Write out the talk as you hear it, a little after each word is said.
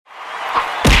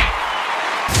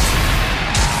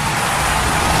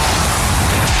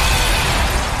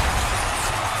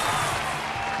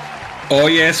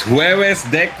Hoy es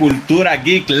jueves de Cultura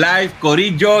Geek Live,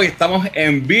 Corillo, y estamos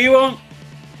en vivo.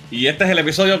 Y este es el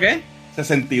episodio, ¿qué?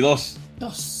 62.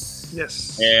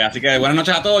 Yes. Así que buenas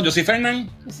noches a todos, yo soy Fernán.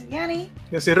 Yo soy Yani.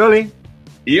 Yo soy Rolly.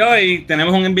 Y hoy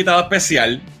tenemos un invitado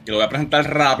especial, que lo voy a presentar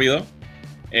rápido,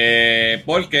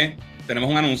 porque tenemos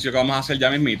un anuncio que vamos a hacer ya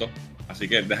mismito. Así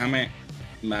que déjame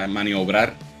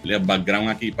maniobrar el background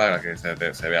aquí para que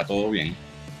se vea todo bien.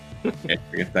 Este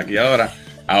que está aquí ahora.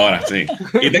 Ahora sí.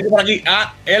 Y tengo por aquí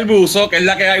a El Buzo, que es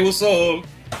la que hay, Buzo.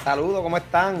 Saludos, ¿cómo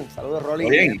están? Saludos, Rolly.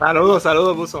 Bien.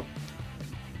 Saludos, Buzo.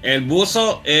 El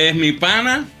Buzo es mi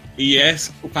pana y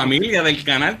es familia del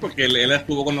canal porque él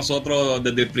estuvo con nosotros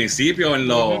desde el principio en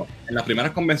las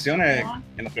primeras convenciones,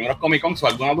 en los primeros Comic Cons. O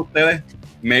algunos de ustedes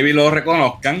maybe lo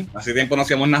reconozcan. Hace tiempo no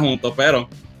hacíamos nada juntos, pero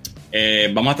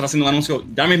vamos a estar haciendo un anuncio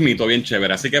ya mismito, bien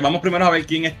chévere. Así que vamos primero a ver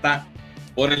quién está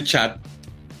por el chat.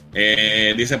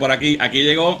 Dice por aquí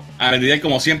llegó Ardiel,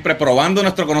 como siempre, probando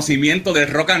nuestro conocimiento de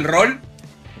rock and roll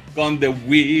con The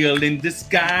Wheel in the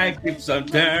Sky Keeps on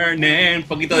Turning. Un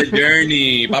poquito de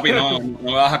Journey. Papi, no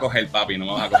me vas a coger, papi, no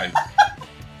me vas a coger.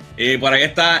 Y por ahí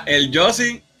está el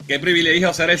Josie. Qué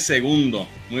privilegio ser el segundo.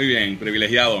 Muy bien,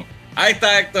 privilegiado. Ahí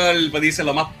está Héctor, pues dice,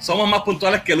 somos más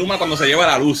puntuales que Luma cuando se lleva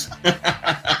la luz.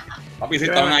 Papi, sí,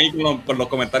 estaban ahí con los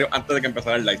comentarios antes de que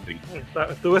empezara el live stream.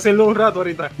 Estuve sin luz un rato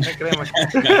ahorita, créeme.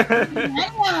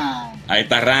 Ahí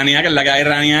está Rania, que es la que hay,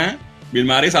 Rania.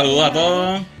 Vilmari, saludos a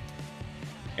todos.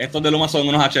 Estos de Luma son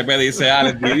unos HP, dice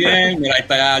Alex. Muy bien. Mira, ahí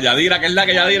está Yadira, que es la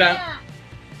que Yadira.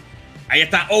 Ahí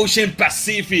está Ocean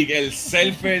Pacific, el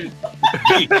surfer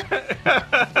geek.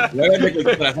 Luego de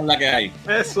cultura, esa es la que hay.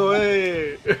 Eso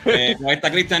es. Ahí está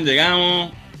Cristian,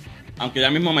 llegamos. Aunque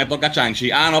ya mismo me toca Chanchi.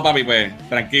 Ah, no, papi, pues,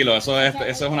 tranquilo, eso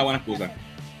es una buena excusa.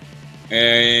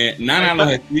 Nana,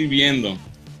 los estoy viendo.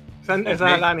 Esa es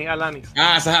Alanis.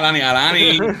 Ah, esa es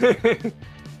Alani.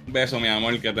 Un beso, mi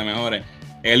amor, que te mejore.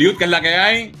 Eliud, que es la que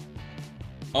hay.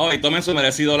 Oh, y tomen su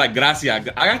merecido like. Gracias.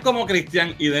 Hagan como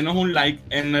Cristian y denos un like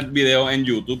en el video en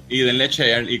YouTube y denle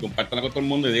share y compártanlo con todo el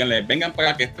mundo y díganle, vengan para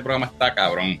acá que este programa está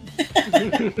cabrón.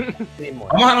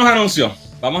 Vamos a los anuncios.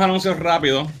 Vamos a anuncios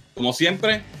rápidos. Como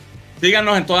siempre,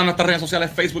 síganos en todas nuestras redes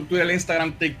sociales, Facebook, Twitter,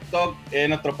 Instagram, TikTok,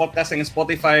 nuestro podcast en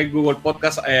Spotify, Google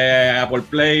Podcast, Apple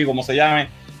Play, como se llame,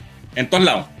 en todos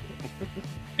lados.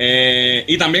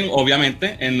 Y también,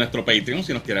 obviamente, en nuestro Patreon,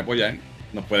 si nos quiere apoyar.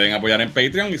 Nos pueden apoyar en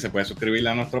Patreon y se puede suscribir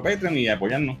a nuestro Patreon y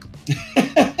apoyarnos.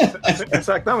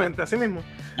 Exactamente, así mismo.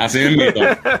 Así mismo.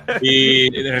 Y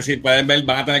es decir, pueden ver,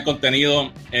 van a tener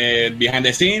contenido behind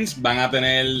the scenes, van a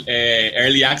tener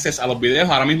early access a los videos.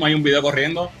 Ahora mismo hay un video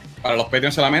corriendo para los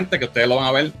Patreons solamente, que ustedes lo van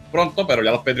a ver pronto, pero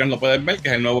ya los Patreons lo pueden ver, que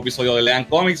es el nuevo episodio de Lean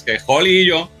Comics, que Holly y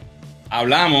yo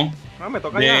hablamos me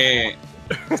toca de...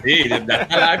 Sí, desde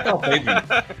hasta la acta los Patreons.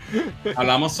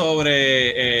 Hablamos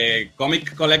sobre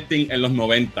comic collecting en los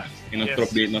 90 y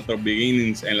nuestros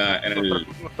beginnings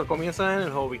Nuestro comienzo en el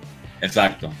hobby.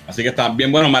 Exacto. Así que está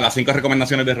bien bueno, más las 5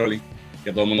 recomendaciones de Rolly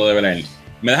que todo el mundo debe leer.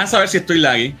 Me dejan saber si estoy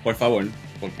laggy, por favor,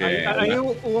 porque ahí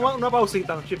hubo una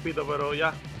pausita, un chispito, pero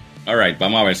ya. Alright,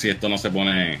 vamos a ver si esto no se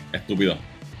pone estúpido.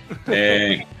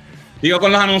 Digo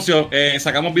con los anuncios,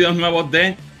 sacamos videos nuevos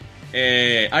de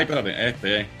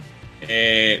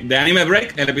de Anime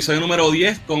Break, el episodio número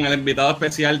 10 con el invitado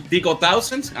especial Tico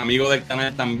Thousands, amigo del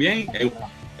canal también,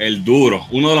 el duro,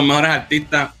 uno de los mejores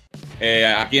artistas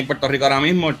aquí en Puerto Rico ahora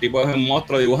mismo. El tipo es un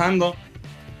monstruo dibujando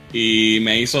y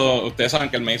me hizo, ustedes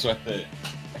saben que él me hizo este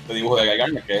dibujo de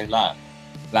Gaigarme, que es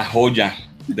la joya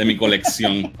de mi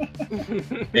colección.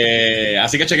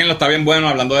 Así que chequenlo, está bien bueno,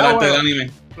 hablando del arte del anime.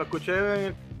 Lo escuché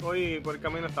hoy por el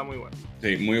camino, está muy bueno.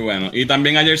 Sí, muy bueno. Y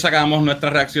también ayer sacamos nuestra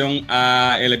reacción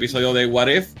al episodio de What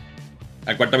If,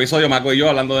 al cuarto episodio, Mako y yo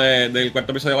hablando del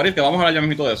cuarto episodio de What If, que vamos a hablar ya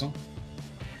mismo de eso.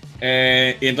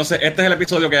 Y entonces este es el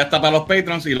episodio que ya está para los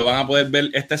Patrons y lo van a poder ver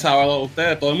este sábado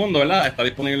ustedes, todo el mundo, ¿verdad? Va a estar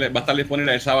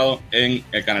disponible el sábado en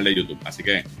el canal de YouTube. Así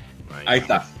que ahí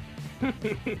está.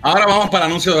 Ahora vamos para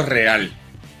el anuncio real.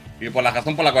 Y por la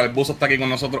razón por la cual el Buzo está aquí con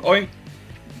nosotros hoy,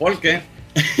 porque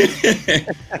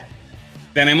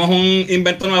tenemos un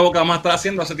invento nuevo que vamos a estar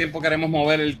haciendo. Hace tiempo queremos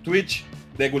mover el Twitch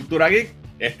de Cultura Geek.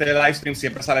 Este live stream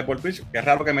siempre sale por Twitch. Qué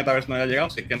raro que Metaverse no haya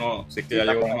llegado. Si es que ya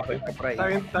llegó. Está por ahí.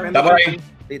 ¿Está por ahí?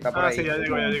 Sí, está por ahí. Sí, ya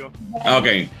llegó. Ok.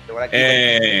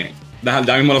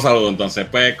 Ya mismo lo saludo entonces.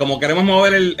 Pues como queremos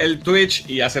mover el Twitch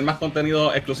y hacer más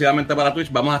contenido exclusivamente para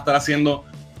Twitch, vamos a estar haciendo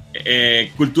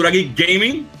Cultura Geek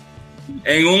Gaming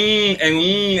en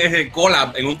un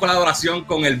collab, en una colaboración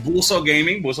con el Buzo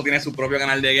Gaming. Buzo tiene su propio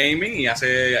canal de gaming y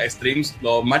hace streams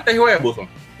los martes y jueves, Buzo.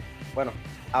 Bueno,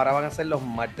 ahora van a ser los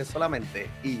martes solamente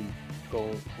y con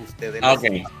ustedes. Ok.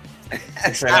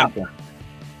 Excelente.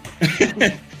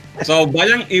 So,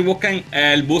 vayan y busquen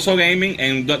el Buzo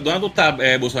Gaming. ¿Dónde tú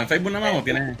estás, Buzo? ¿En Facebook nada más o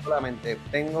tienes? Solamente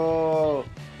tengo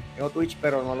Twitch,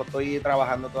 pero no lo estoy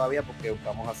trabajando todavía porque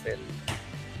vamos a hacer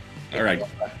All right.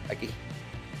 aquí.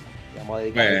 Vamos a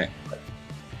dedicar.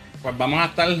 Pues vamos a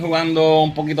estar jugando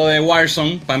un poquito de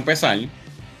Warzone para empezar.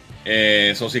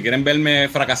 So, si quieren verme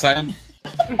fracasar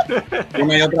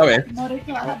una y otra vez,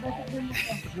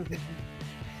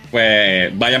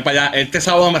 pues vayan para allá. Este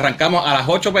sábado me arrancamos a las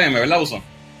 8 p.m., ¿verdad, Buzo?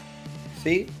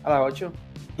 Sí, a las 8.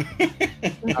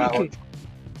 A las 8.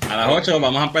 A las 8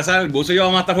 vamos a empezar. El Buzo y yo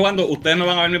vamos a estar jugando. Ustedes no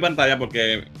van a ver mi pantalla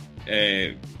porque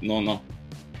no. No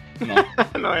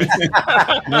es.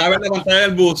 Van a ver la pantalla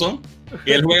del Buzo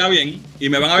y él juega bien. Y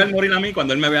me van a ver morir a mí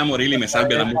cuando él me vea morir y me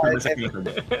salve las muchas veces que me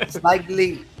salve.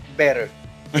 Slightly better.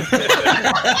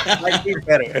 Slightly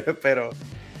better. Pero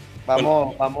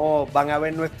van a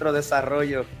ver nuestro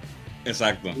desarrollo.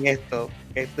 Exacto. En esto.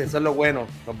 Eso es lo bueno.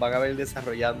 Nos van a ver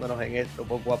desarrollándonos en esto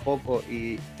poco a poco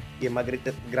y es más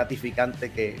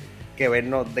gratificante que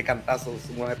vernos de cantazos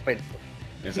unos expertos.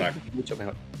 Exacto. Mucho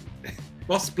mejor.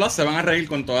 Plus se van a reír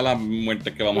con todas las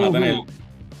muertes que vamos a tener.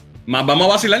 Más vamos a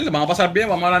vacilar, vamos a pasar bien,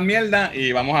 vamos a hablar mierda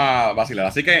y vamos a vacilar.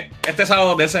 Así que este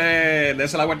sábado dése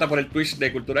la vuelta por el Twitch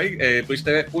de Cultura Geek,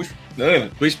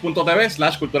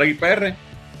 twitch.tv/CulturaGeekPR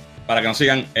para que nos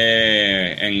sigan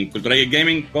en Cultura Geek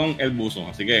Gaming con el Buzo.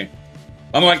 Así que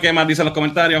vamos a ver qué más dicen los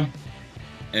comentarios.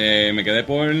 Me quedé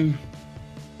por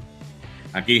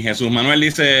aquí. Jesús Manuel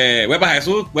dice: huepa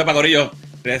Jesús, huepa Corillo,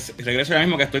 regreso ya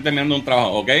mismo que estoy terminando un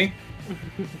trabajo, ¿ok?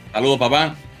 Saludos,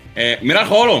 papá. Mira,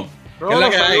 Rolo. ¿Qué es la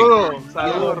que hay?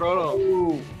 Saludos, Rolo.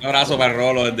 Un abrazo para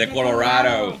Rolo desde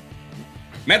Colorado.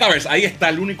 Metaverse, ahí está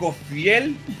el único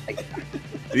fiel.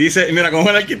 Y dice, mira, ¿cómo es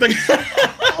el arquitecto?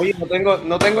 Oye, no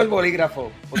tengo el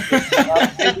bolígrafo. Porque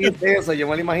él dice eso, yo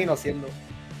me lo imagino haciendo.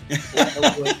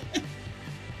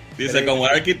 Dice, como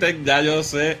el arquitecto, ya yo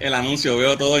sé el anuncio,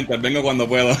 veo todo, intervengo cuando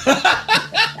puedo.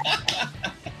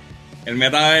 El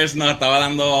Metaverse nos estaba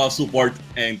dando support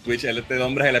en Twitch. Este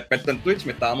hombre es el experto en Twitch.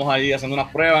 Me estábamos ahí haciendo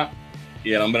unas pruebas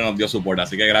y el hombre nos dio support.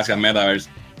 Así que gracias, Metaverse.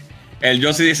 El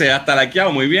Josie dice, ya está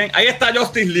likeado, muy bien. Ahí está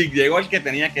Justice League, llegó el que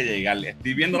tenía que llegar.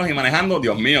 Estoy viéndolos y manejando.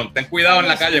 Dios mío, ten cuidado en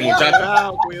la calle, muchachos.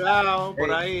 Cuidado,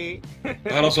 por ahí.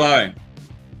 Déjalo suave.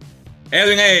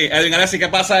 Edwin Alessi, ¿qué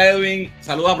pasa, Edwin?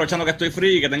 Saludos, aprovechando que estoy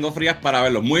free y que tengo frías para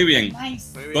verlos. Muy bien.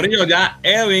 Nice. Corillo, ya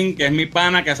Edwin, que es mi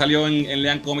pana, que salió en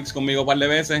Lean Comics conmigo un par de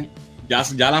veces,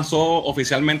 ya lanzó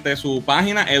oficialmente su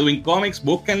página, Edwin Comics.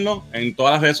 Búsquenlo en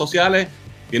todas las redes sociales.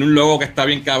 Tiene un logo que está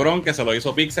bien cabrón, que se lo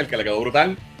hizo Pixel, que le quedó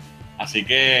brutal. Así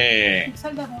que...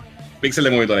 Pixel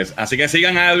de Monitores. Así que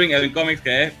sigan a Edwin Comics,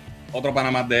 que es otro pana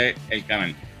más del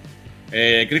canal.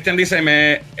 Cristian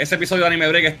dice, ese episodio de Anime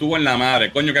Break estuvo en la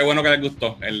madre. Coño, qué bueno que les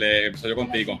gustó el episodio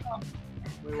contigo.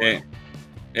 Bueno.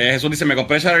 Jesús dice, me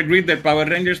compré Shattered Grid del Power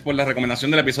Rangers por la recomendación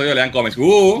del episodio de Lean Comics.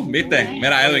 ¿Viste?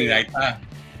 Mira, Edwin, ahí está.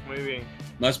 Muy bien.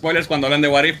 No spoilers cuando hablan de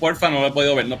What If, porfa, no lo he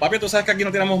podido ver. No, papi, tú sabes que aquí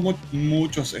no tenemos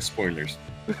muchos spoilers.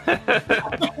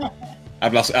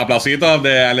 Aplausitos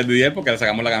de Alex Didier porque le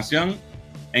sacamos la canción.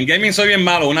 En gaming soy bien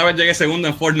malo. Una vez llegué segundo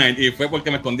en Fortnite y fue porque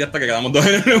me escondí hasta que quedamos dos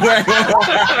en el juego.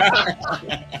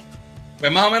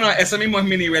 Pues más o menos ese mismo es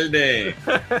mi nivel de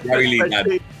habilidad.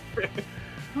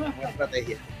 Una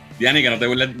estrategia. Diani, que no te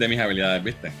burles de mis habilidades,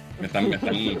 ¿viste? Me están No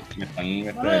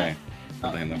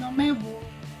me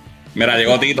burlo. Mira,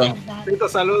 llegó Tito. Tito,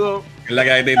 saludos. Es la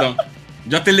que hay, Tito.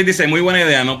 Justin Lee dice, muy buena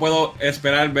idea, no puedo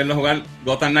esperar verlo jugar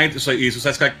Gotham Knight y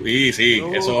Suicide Squad. Y sí,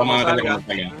 eso vamos a meterle como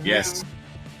está. Yes.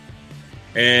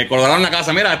 Colorado en la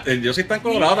casa, mira, yo sí está en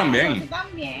Colorado también.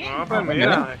 También. No, pues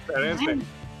mira, excelente.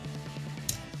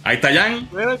 Ahí está Jan.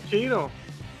 Mira el chino.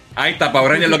 Ahí está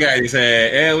Power Rangers, lo que hay,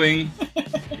 dice Edwin.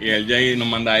 Y el Jay nos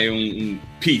manda ahí un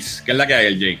peace, que es la que hay,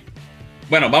 el Jay.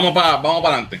 Bueno, vamos para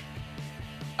adelante.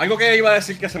 Algo que iba a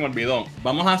decir que se me olvidó.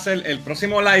 Vamos a hacer el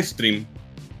próximo live stream.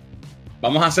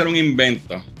 Vamos a hacer un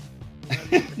invento.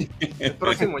 El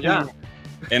próximo ya.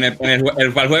 El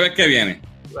jueves que viene.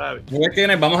 Claro. El jueves que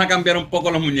viene vamos a cambiar un poco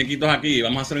los muñequitos aquí.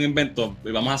 Vamos a hacer un invento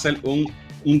y vamos a hacer un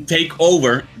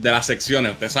takeover de las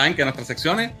secciones. Ustedes saben que nuestras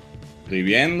secciones,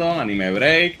 Reviendo, Anime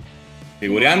Break,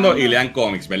 Figureando y Lean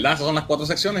Comics, ¿verdad? Esas son las 4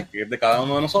 secciones que es de cada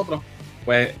uno de nosotros.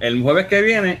 Pues el jueves que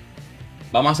viene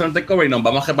vamos a hacer un takeover y nos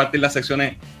vamos a repartir las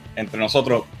secciones entre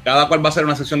nosotros. Cada cual va a ser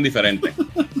una sección diferente.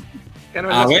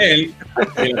 A ver,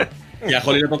 y a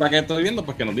Holly le toca que estoy viendo,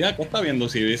 pues que nos diga qué está viendo.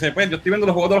 Si dice, pues yo estoy viendo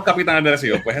los juegos de los Capitanes de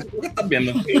Recibo, pues eso es lo que estás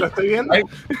viendo. Sí, lo estoy viendo.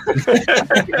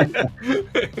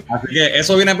 Así que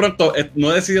eso viene pronto.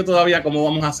 No he decidido todavía cómo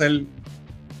vamos a hacer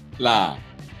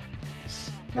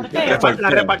 ¿Por qué? La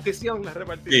repartición.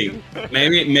 Sí,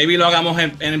 maybe lo hagamos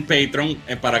en Patreon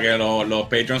para que los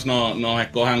patrons nos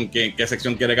escojan qué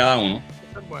sección quiere cada uno.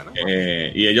 Bueno.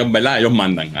 Y ellos, ¿verdad? Ellos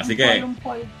mandan. Así que Un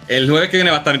poll. el jueves que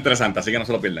viene va a estar interesante, así que no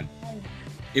se lo pierdan.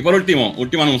 Y por último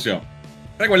anuncio.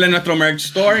 Recuerden nuestro merch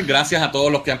store. Gracias a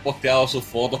todos los que han posteado sus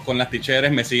fotos con las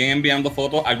t-shirts. Me siguen enviando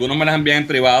fotos. Algunos me las envían en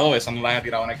privado. Esas no las he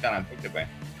tirado en el canal porque pues,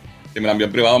 si me las envían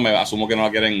en privado me asumo que no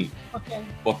la quieren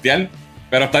postear.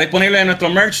 Pero está disponible en nuestro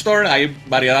merch store. Hay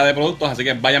variedad de productos, así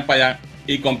que vayan para allá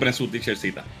y compren su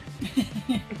t-shirtcita.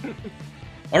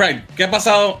 Alright, ¿qué ha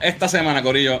pasado esta semana,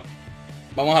 corillo?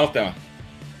 Vamos a los temas.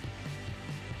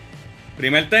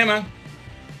 Primer tema.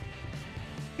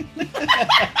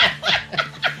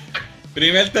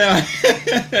 Primer tema.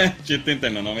 Chiste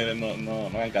interno, no miren, no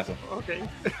hagan caso. Okay.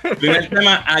 Primer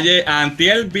tema, ayer,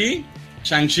 antier vi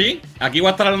Shang-Chi. Aquí voy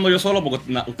a estar hablando yo solo porque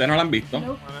ustedes no la han visto.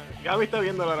 No. Gaby está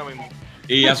viéndolo ahora mismo.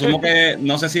 Y asumo que,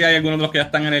 no sé si hay algunos de los que ya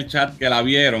están en el chat que la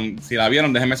vieron. Si la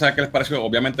vieron, déjenme saber qué les pareció.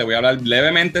 Obviamente voy a hablar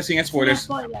levemente sin spoilers.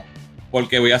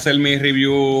 Porque voy a hacer mi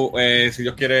review, si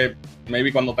Dios quiere,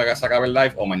 maybe cuando se acabe el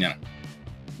live o mañana.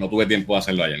 No tuve tiempo de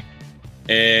hacerlo ayer.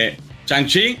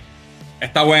 Shang-Chi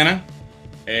está buena.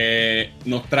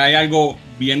 Nos trae algo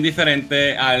bien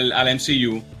diferente al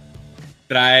MCU.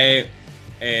 Trae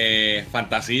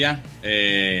fantasía,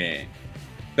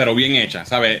 pero bien hecha,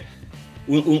 ¿sabes?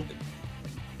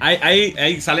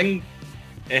 Ahí salen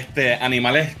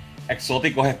animales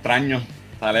exóticos, extraños.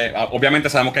 Obviamente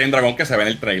sabemos que hay un dragón que se ve en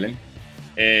el trailer.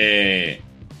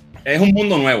 Es un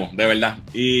mundo nuevo, de verdad.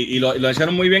 Y lo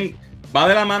hicieron muy bien. Va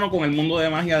de la mano con el mundo de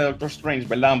magia de Doctor Strange,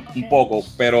 ¿verdad? Un poco,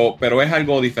 pero es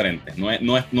algo diferente.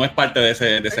 No es parte de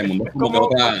ese mundo. Es como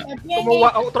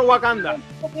otro Wakanda.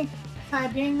 O sea,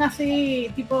 bien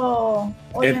así, tipo...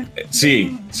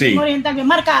 Sí. Oriental, bien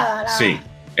marcada. Sí.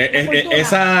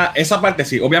 Esa parte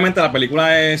sí. Obviamente la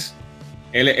película es...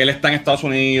 Él está en Estados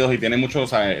Unidos y tiene mucho... O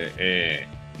sea,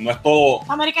 no es todo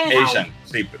Asian.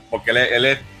 Sí, porque él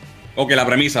es... Ok, la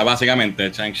premisa,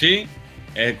 básicamente. Shang-Chi,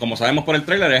 como sabemos por el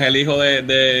trailer, es el hijo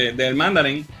del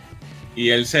Mandarin. Y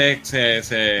él se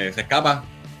escapa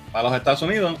a los Estados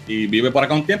Unidos y vive por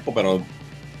acá un tiempo, pero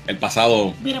el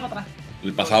pasado... Mira para atrás.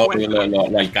 El pasado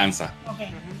lo alcanza. Okay.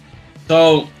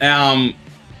 So,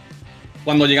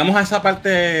 cuando llegamos a esa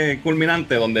parte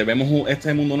culminante donde vemos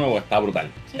este mundo nuevo, está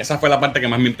brutal. Sí. Esa fue la parte que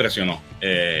más me impresionó.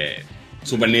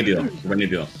 Súper nítido, súper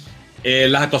nítido.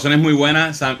 Las actuaciones muy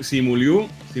buenas. Simu Liu.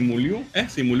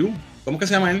 ¿Cómo que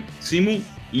se llama él? Simu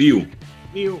Liu.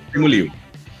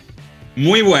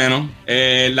 Muy bueno.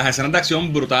 Las escenas de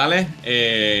acción brutales.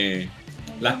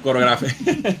 Las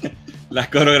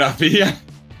coreografías.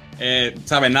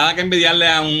 ¿Sabes? Nada que envidiarle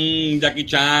a un Jackie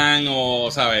Chan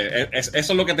o, ¿sabes? Eso es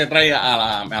lo que te trae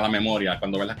a la memoria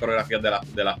cuando ves las coreografías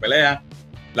de las peleas.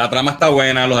 La trama está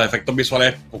buena, los efectos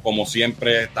visuales, como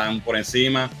siempre, están por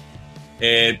encima.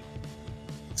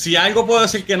 Si algo puedo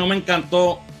decir que no me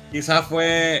encantó, quizás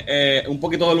fue un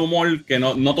poquito del humor, que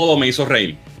no todo me hizo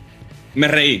reír. Me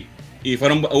reí y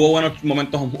hubo buenos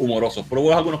momentos humorosos, pero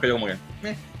hubo algunos que yo como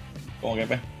que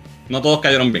pues, no todos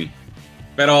cayeron bien.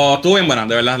 Pero estuvo bien buena,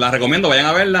 de verdad, la recomiendo, vayan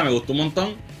a verla, me gustó un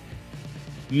montón.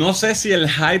 No sé si el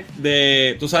hype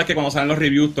de... Tú sabes que cuando salen los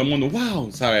reviews, todo el mundo,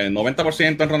 wow, ¿sabes?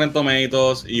 90% en Rotten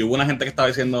Tomatoes, y hubo una gente que estaba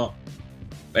diciendo,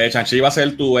 Shang-Chi va a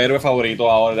ser tu héroe favorito de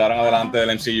ahora en adelante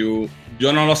del MCU.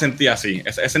 Yo no lo sentí así,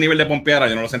 ese nivel de pompeara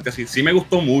yo no lo sentí así. Sí me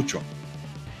gustó mucho,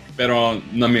 pero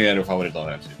no es mi héroe favorito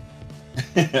del MCU.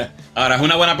 Ahora, es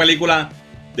una buena película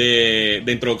de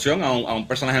introducción a un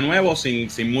personaje nuevo,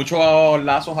 sin muchos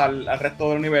lazos al resto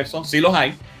del universo. Sí los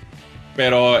hay,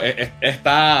 pero es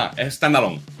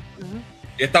standalone.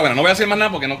 Y está buena. No voy a decir más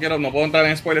nada porque no puedo entrar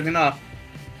en spoilers ni nada.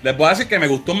 Les puedo decir que me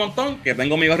gustó un montón, que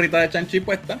tengo mi gorrita de Shang-Chi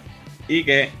puesta y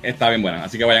que está bien buena,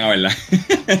 así que vayan a verla.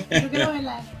 Yo quiero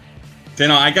verla. Sí,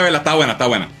 no, hay que verla, está buena,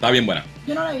 está bien buena.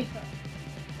 Yo no la he visto.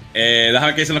 Déjame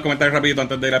ver qué dicen los comentarios rapidito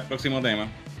antes de ir al próximo tema.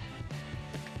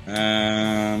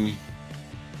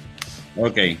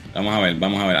 Ok, vamos a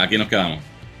ver, aquí nos quedamos.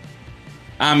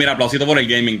 Mira, aplausito por el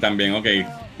gaming también, ok.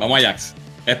 Vamos a Jax.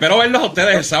 Espero verlos a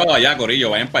ustedes el sábado allá, corillo,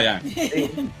 vayan para allá.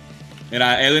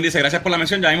 Mira, Edwin dice, gracias por la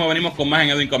mención, ya mismo venimos con más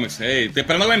en Edwin Comics. Hey, estoy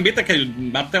esperando que me invites, que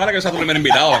más te vale que yo sea tu primer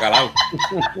invitado, bacalao.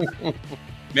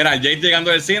 Mira, Jade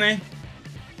llegando del cine.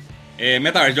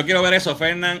 Metaverse, yo quiero ver eso,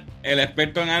 Fernan, el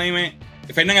experto en anime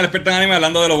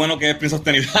hablando de lo bueno que es Prince of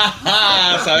Tennis.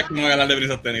 Sabes que no voy a hablar de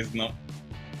Prince of Tennis, no.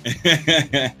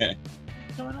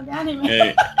 De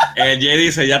anime. Jay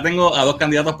dice, ya tengo a 2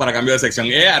 candidatos para cambio de sección.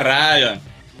 ¡A raya!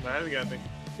 Válgate.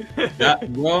 Ya,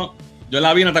 yo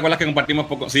la vi, ¿no te acuerdas que compartimos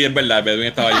poco? Sí, es verdad, Edwin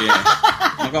estaba allí.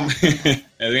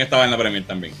 Edwin estaba en la premier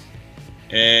también.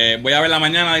 Voy a ver la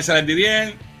mañana, dice el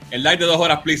Didier. El live de 2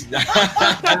 horas, please.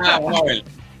 Vamos a ver.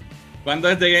 ¿Cuándo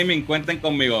es de gaming? Cuenten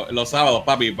conmigo. Los sábados,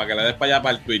 papi, para que le des para allá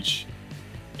para el Twitch.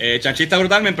 Chanchista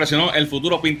brutal, me impresionó. El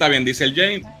futuro pinta bien, dice el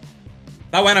Jane.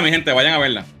 Está buena, mi gente, vayan a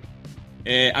verla.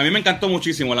 A mí me encantó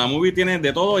muchísimo. La movie tiene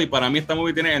de todo y para mí esta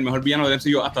movie tiene el mejor villano del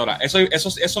MCU hasta ahora.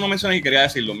 Eso no mencioné y quería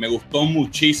decirlo. Me gustó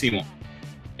muchísimo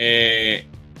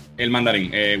el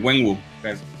mandarín, Wenwu.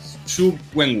 Xu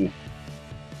Wenwu.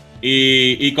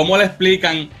 Y cómo le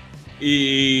explican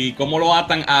y cómo lo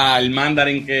atan al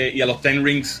mandarín y a los Ten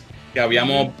Rings que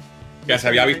se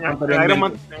había visto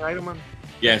anteriormente. En Iron Man.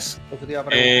 Yes.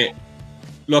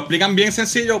 Lo explican bien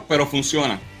sencillo, pero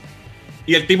funciona.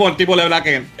 Y el tipo de verdad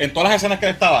que en todas las escenas que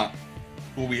él estaba,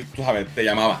 tú sabes, te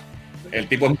llamaba. El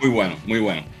tipo es muy bueno, muy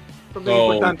bueno. Esto es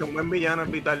importante, un buen villano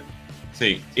es vital.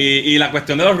 Sí, y la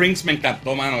cuestión de los rings me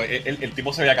encantó, mano. El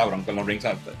tipo se veía cabrón con los rings.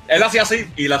 Él hacía así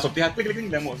y las sortijas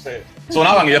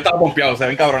sonaban y yo estaba pompeado, se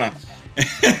ven cabronas.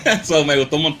 Eso me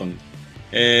gustó un montón.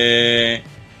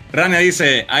 Rania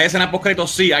dice, ¿hay escenas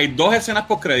post-créditos? Sí, hay 2 escenas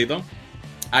post-créditos.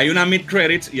 Hay una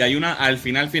mid-credits y hay una al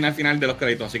final de los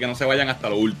créditos, así que no se vayan hasta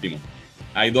lo último.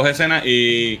 Hay 2 escenas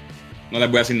y no les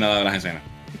voy a decir nada de las escenas.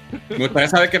 Me gustaría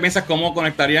saber qué piensas, cómo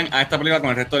conectarían a esta película con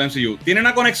el resto del MCU. Tiene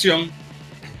una conexión.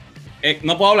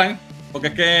 No puedo hablar, porque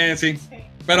es que sí.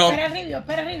 Pero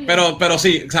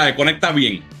sí, ¿sabes? Conecta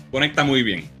bien. Conecta muy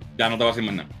bien. Ya no te voy a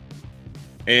decir más nada.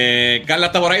 Carla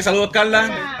está por ahí. Saludos,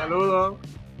 Carla. Saludos.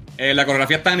 La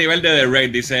coreografía está a nivel de The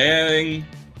Raid, dice Eden.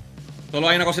 Solo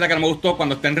hay una cosita que no me gustó.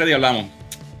 Cuando estén ready hablamos.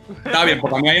 Está bien,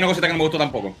 porque a mí hay una cosita que no me gustó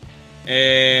tampoco.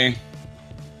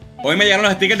 Hoy me llegaron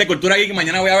los stickers de Cultura Geek y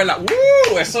mañana voy a verla.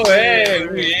 Eso es.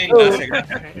 Muy bien, gracias.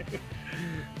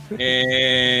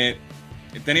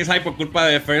 Tenis High por culpa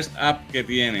de First App que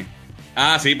tiene.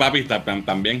 Ah, sí, papi, está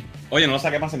también. Oye, no lo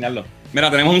saqué para enseñarlo.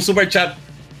 Mira, tenemos un super chat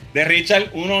de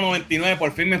Richard 1.99.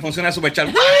 Por fin me funciona el super chat.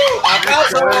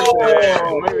 ¡Aplausos!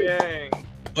 Muy bien.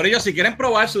 Por ello, si quieren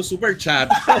probar su super chat,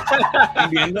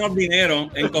 enviándonos dinero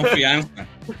en confianza,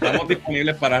 estamos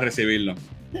disponibles para recibirlo.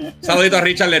 Saludito a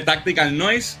Richard de Tactical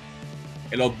Noise.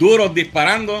 Los duros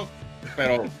disparando,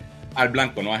 pero al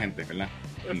blanco, no a gente, ¿verdad?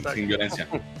 Sin violencia.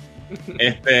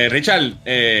 Richard,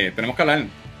 tenemos que hablar, de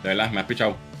verdad, me has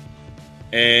pichado.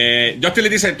 Justin le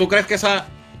dice, ¿tú crees que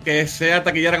sea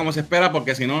taquillera como se espera?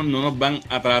 Porque si no, no nos van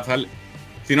a atrasar.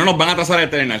 Si no, nos van a atrasar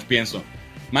Eternals, pienso.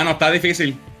 Mano, está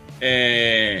difícil.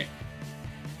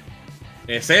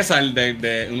 César,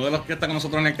 de uno de los que está con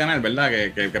nosotros en el canal, ¿verdad?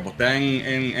 Que postea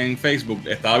en Facebook,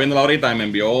 estaba viéndola ahorita y me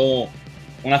envió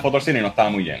una foto al cine y no estaba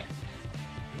muy lleno.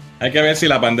 Hay que ver si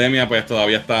la pandemia pues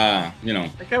todavía está,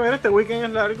 Hay que ver, este weekend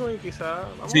es largo y quizá...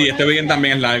 Sí, este weekend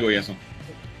también es largo y eso.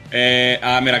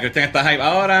 Mira, Cristian está hype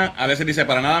ahora. A veces dice,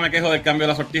 para nada me quejo del cambio de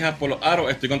las sortijas por los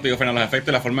aros. Estoy contigo, Fernando. Los efectos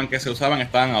y la forma en que se usaban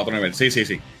estaban a otro nivel.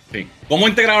 Sí. ¿Cómo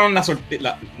integraron las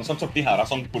sortijas? No son sortijas, ahora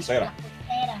son pulseras.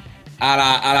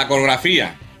 A la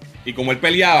coreografía. Y como él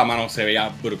peleaba, mano, se veía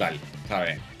brutal,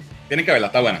 ¿sabes? Tienen que verla,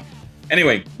 está buena.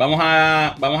 Anyway, vamos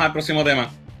al próximo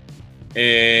tema.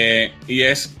 Y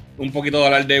es un poquito de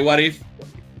hablar de What If.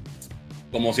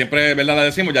 Como siempre, ¿verdad? Le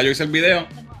decimos, ya yo hice el video.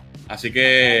 Así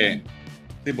que...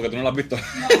 Sí, porque tú no lo has visto.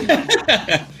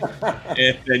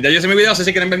 Ya yo hice mi video, así que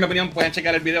si quieren ver mi opinión, pueden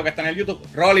checar el video que está en el YouTube.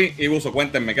 Rolly y Buzo,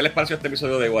 cuéntenme, ¿qué les pareció este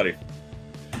episodio de What If?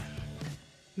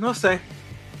 No sé.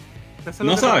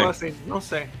 ¿No sabes? No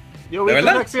sé. Yo vi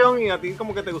la reacción y a ti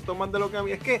como que te gustó más de lo que a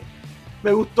mí. Es que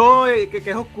me gustó que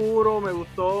es oscuro, me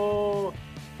gustó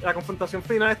la confrontación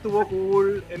final, estuvo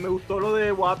cool, me gustó lo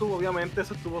de Watu, obviamente,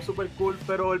 eso estuvo súper cool,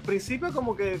 pero el principio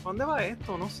como que, ¿dónde va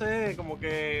esto? No sé, como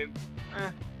que...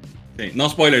 Sí, no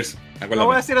spoilers, acuérdate. No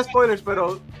voy a decir spoilers,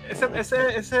 pero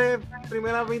ese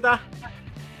primera mitad,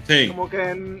 sí, como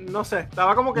que, no sé,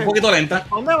 estaba como que... Un poquito lenta.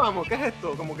 ¿Dónde vamos? ¿Qué es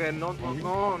esto? Como que no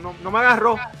me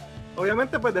agarró.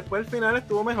 Obviamente, pues después el final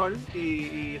estuvo mejor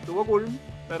y estuvo cool,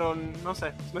 pero no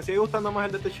sé, me sigue gustando más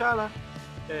el de T'Challa.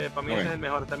 Para mí ese es el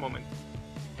mejor hasta el momento.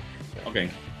 Ok,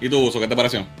 ¿y tú, Uso, qué te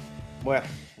pareció? Bueno,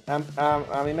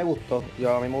 a mí me gustó.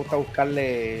 A mí me gusta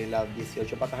buscarle las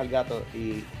 18 patas al gato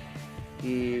y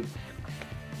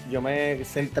yo me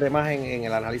centré más en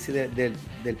el análisis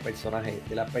del personaje,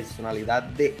 de la personalidad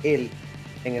de él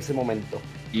en ese momento.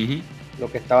 Uh-huh.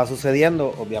 Lo que estaba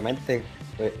sucediendo, obviamente,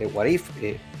 What If,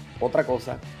 otra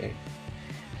cosa,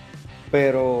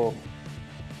 pero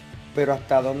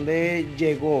hasta dónde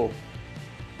llegó,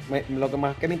 lo que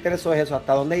más que me interesó es eso,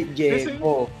 hasta dónde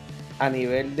llegó a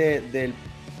nivel de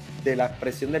la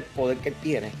expresión del poder que él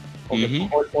tiene, o el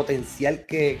potencial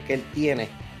que él tiene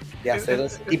de hacer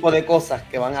ese tipo de cosas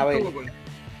que van a ver.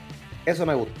 Eso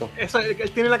me gustó. Eso,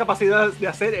 él tiene la capacidad de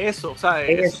hacer eso, ¿sabes?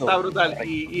 Eso está brutal.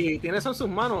 Y tiene eso en sus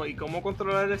manos. Y cómo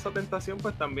controlar esa tentación,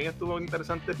 pues también estuvo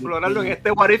interesante explorarlo en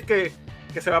este What If que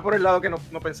se va por el lado que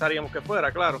no pensaríamos que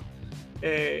fuera, claro.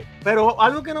 Pero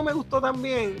algo que no me gustó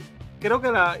también, creo que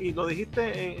y lo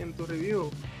dijiste en tu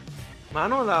review,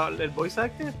 mano, el voice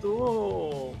acting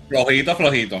estuvo...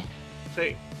 Flojito.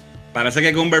 Sí. Parece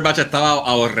que Cumberbatch estaba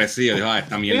aborrecido. Dijo,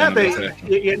 esta mierda. Fíjate,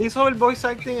 no y él hizo el voice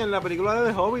acting en la película de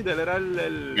The Hobbit. Él era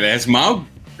Él es Smaug.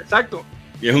 Exacto.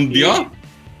 Y es un dios.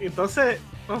 Y entonces,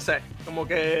 no sé, como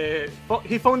que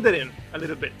he phoned it in a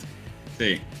little bit.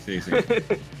 Sí.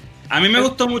 A mí me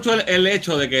gustó mucho el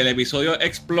hecho de que el episodio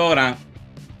explora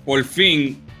por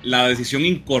fin la decisión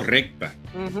incorrecta.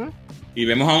 Uh-huh. Y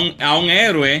vemos a un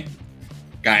héroe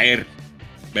caer,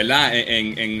 ¿verdad?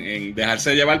 En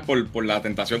dejarse llevar por la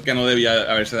tentación que no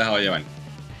debía haberse dejado llevar.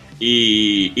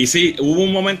 Y sí, hubo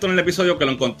un momento en el episodio que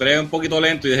lo encontré un poquito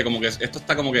lento y dije como que esto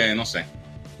está como que, no sé.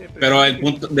 Sí, pero el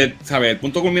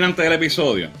punto culminante del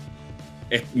episodio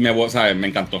me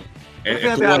encantó.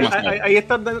 Fíjate, ahí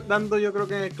estás dando, yo creo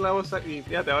que en el clavo, y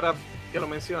fíjate, ahora que lo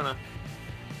mencionas,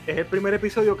 es el primer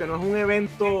episodio que no es un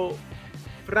evento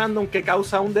random que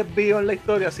causa un desvío en la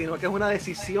historia, sino que es una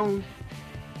decisión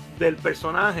del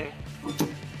personaje.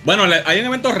 Bueno, hay un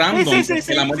evento random.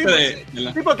 Sí, la muerte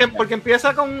porque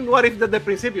empieza con un what if desde el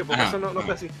principio, porque eso no es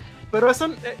así. Pero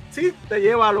eso sí te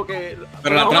lleva a lo que...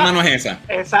 Pero la trama no es esa.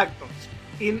 Exacto.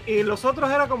 Y los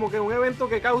otros era como que un evento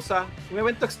que causa, un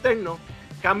evento externo,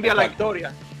 cambia la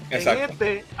historia. Exacto.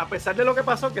 En a pesar de lo que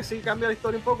pasó, que sí cambia la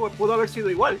historia un poco, pudo haber sido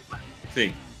igual.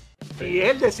 Sí. Y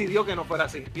él decidió que no fuera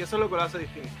así. Y eso es lo que lo hace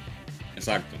distinto.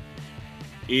 Exacto.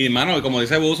 Y, mano, como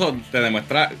dice Buzo, te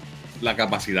demuestra la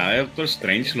capacidad de Doctor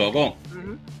Strange, loco.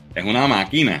 Uh-huh. Es una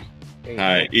máquina.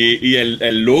 ¿Sabes? Y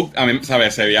el look, a mí,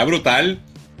 ¿sabes? Se veía brutal.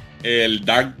 El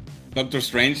Dark Doctor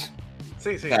Strange.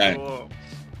 Sí.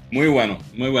 Muy bueno,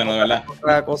 de verdad.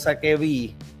 Otra cosa que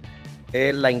vi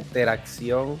es la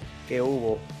interacción que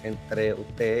hubo entre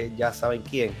ustedes, ya saben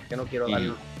quién, que no quiero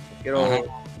darlo.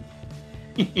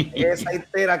 Esa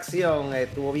interacción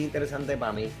estuvo bien interesante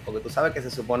para mí, porque tú sabes que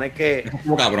se supone que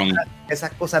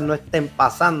esas cosas no estén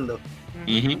pasando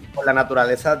por la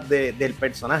naturaleza del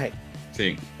personaje.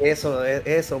 Sí.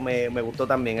 Eso me gustó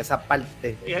también, esa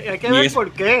parte. Y hay que ver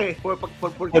por qué.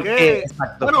 ¿Por qué?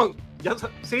 Exacto. Bueno,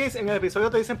 sí, en el episodio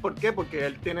te dicen por qué, porque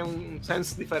él tiene un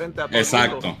sense diferente a todo.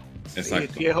 Exacto.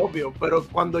 Y es obvio, pero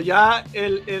cuando ya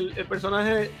el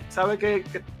personaje sabe que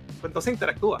pues entonces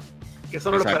interactúa, que eso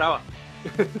no lo esperaba.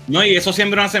 No, y eso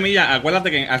siembra una semilla. Acuérdate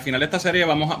que al final de esta serie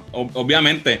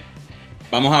obviamente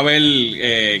vamos a ver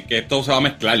que esto se va a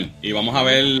mezclar y vamos a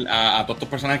ver a todos estos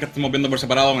personajes que estamos viendo por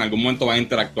separado en algún momento van a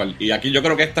interactuar. Y aquí yo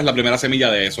creo que esta es la primera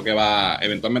semilla de eso que va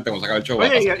eventualmente cuando se acabe el show.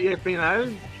 Oye, y al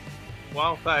final,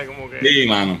 wow, ¿sabes? Como que... Sí,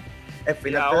 mano. El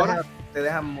final te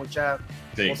deja muchas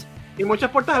cosas. Y muchas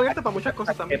puertas abiertas para muchas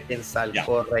cosas también. Que pensar,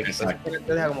 correcto.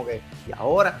 Te deja como que, ¿y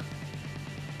ahora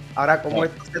cómo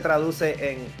esto se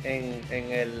traduce en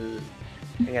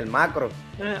el macro?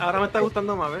 Ahora me está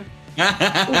gustando más, ¿ves?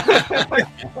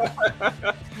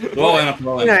 Estuvo bueno.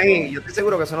 Ahí. Yo estoy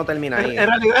seguro que eso no termina ahí. En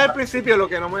realidad al principio lo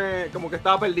que como que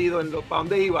estaba perdido en para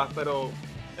dónde iba, pero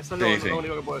eso es lo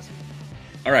único que puedo decir.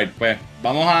 Alright, pues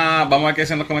vamos a ver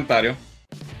haciendo los comentarios.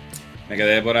 Me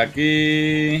quedé por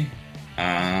aquí.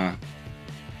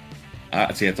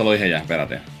 Sí, esto lo dije ya,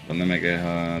 espérate. ¿Dónde me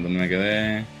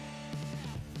quedé?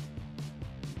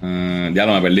 Ya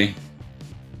no me perdí.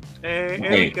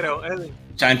 Eddie, creo, Eddie.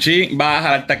 Shang-Chi va a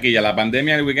jalar taquilla. La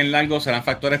pandemia y el weekend largo serán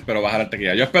factores, pero va a jalar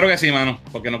taquilla. Yo espero que sí, mano,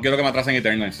 porque no quiero que me atrasen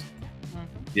Eternals.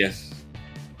 Yes.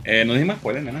 No dije más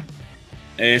spoiler, nena.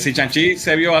 Si Shang-Chi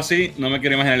se vio así, no me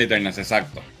quiero imaginar el Eternals,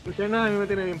 exacto. Eternals a mí me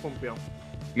tiene bien pompeado.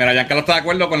 Mira, Giancarlo está de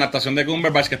acuerdo con la actuación de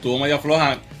Cumberbatch, que estuvo medio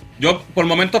floja. Yo por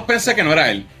momentos pensé que no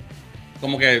era él.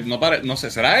 Como que no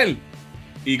sé, ¿será él?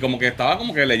 Y como que estaba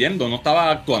como que leyendo, no estaba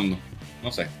actuando.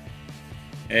 No sé.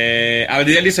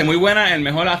 Abdiel dice, muy buena, el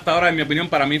mejor hasta ahora en mi opinión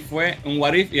para mí fue un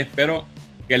What If y espero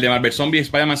que el de Marvel Zombies y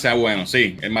Spider-Man sea bueno.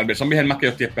 Sí, el Marvel Zombies es el más que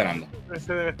yo estoy esperando.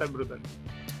 Ese debe estar brutal.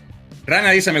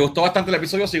 Rana dice, me gustó bastante el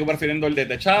episodio, sigo prefiriendo el de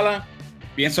T'Challa.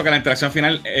 Pienso que la interacción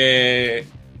final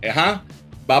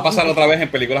va a pasar otra vez en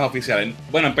películas oficiales.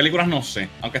 Bueno, en películas no sé,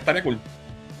 aunque estaría cool.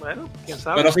 Bueno, quién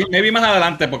sabe. Pero sí, maybe más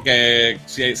adelante, porque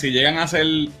si llegan a hacer,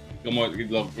 como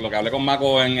lo que hablé con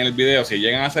Mako en el video, si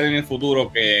llegan a hacer en el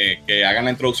futuro que hagan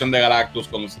la introducción de Galactus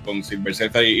con Silver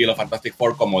Surfer y los Fantastic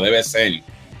Four como debe ser,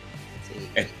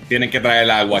 tienen que traer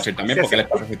a Watcher también porque les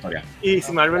pasa su historia. Y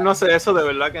si Marvel no hace eso, de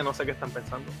verdad que no sé qué están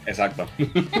pensando. Exacto.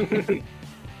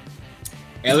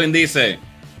 Edwin dice,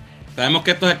 Sabemos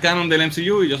que esto es el canon del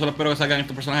MCU y yo solo espero que salgan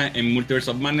estos personajes en Multiverse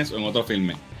of Madness o en otro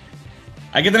filme.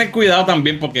 Hay que tener cuidado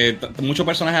también porque muchos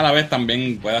personajes a la vez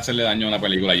también puede hacerle daño a una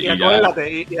película. Y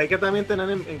acuérdate, y hay que también tener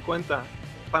en cuenta,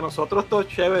 para nosotros todo es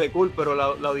chévere, cool, pero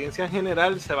la audiencia en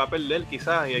general se va a perder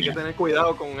quizás y hay que tener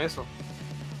cuidado con eso.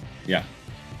 Ya.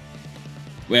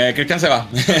 Cristian se va.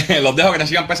 Los dejo que te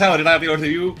sigan empezando. Ahorita tiro el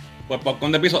review por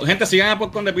Popcorn de Piso. Gente, sigan a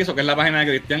Popcorn de Piso, que es la página de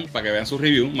Cristian, para que vean su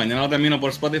review. Mañana lo termino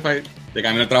por Spotify de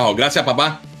camino al trabajo. Gracias,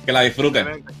 papá. Que la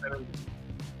disfruten.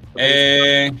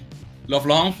 Lo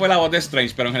flojón fue la voz de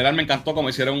Strange, pero en general me encantó como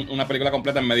hicieron una película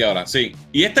completa en media hora. Sí.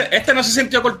 Y este no se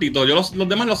sintió cortito. Yo los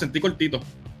demás los sentí cortitos.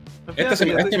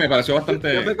 Este me pareció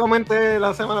bastante. Yo te comenté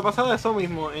la semana pasada eso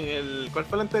mismo. ¿Cuál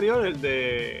fue el anterior? El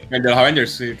de los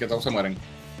Avengers, sí, que todos se mueren.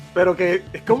 Pero que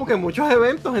es como que muchos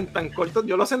eventos en tan cortos,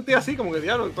 yo lo sentí así, como que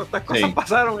diablo, todas estas cosas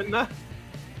pasaron, ¿verdad?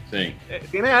 Sí.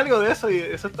 Tiene algo de eso y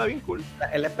eso está bien cool.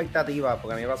 Es la expectativa,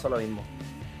 porque a mí me pasó lo mismo.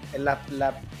 En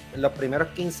los primeros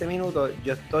 15 minutos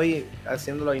yo estoy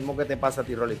haciendo lo mismo que te pasa a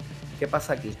ti, Rolly. ¿Qué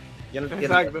pasa aquí? Yo no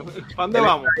entiendo. Exacto. ¿Para dónde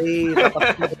vamos?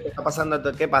 Está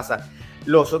pasando, ¿qué pasa?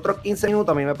 Los otros 15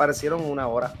 minutos a mí me parecieron una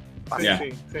hora.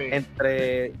 Sí.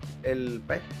 Entre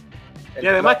y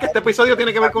además que este episodio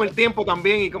tiene que ver con el tiempo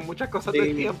también y con muchas cosas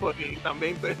del tiempo y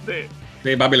también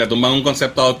Sí, papi, le tumban un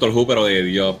concepto a Doctor Who, pero de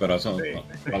Dios, pero eso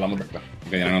lo hablamos después,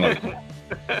 porque ya no lo digo.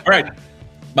 Alright,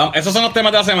 vamos, esos son los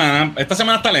temas de la semana. Esta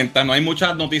semana está lenta, no hay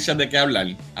muchas noticias de qué hablar,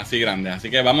 así grandes, así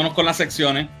que vámonos con las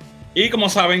secciones. Y como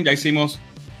saben, ya hicimos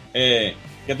que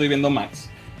estoy viendo Max,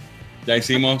 ya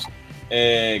hicimos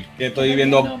que estoy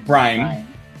viendo Prime,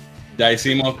 ya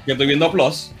hicimos que estoy viendo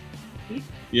Plus,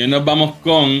 y hoy nos vamos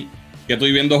con que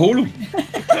estoy viendo Hulu.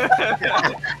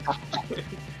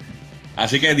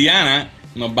 Así que Diana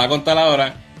nos va a contar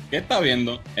ahora qué está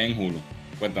viendo en Hulu.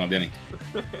 Cuéntanos, Diana.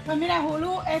 Pues mira,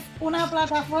 Hulu es una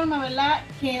plataforma, ¿verdad?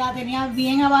 Que la tenía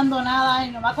bien abandonada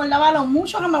y no me acordaba lo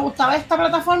mucho que me gustaba esta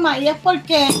plataforma, y es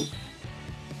porque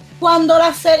cuando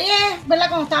las series, ¿verdad?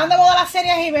 Cuando estaban de moda las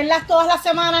series y verlas todas las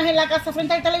semanas en la casa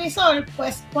frente al televisor,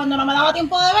 pues cuando no me daba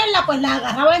tiempo de verla, pues las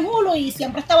agarraba en Hulu y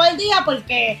siempre estaba al día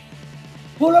porque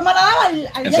Hulu me la daba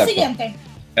al día siguiente.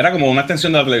 Era como una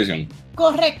extensión de la televisión.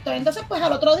 Correcto. Entonces, pues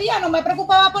al otro día no me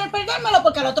preocupaba por perdérmelo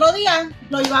porque al otro día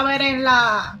lo iba a ver en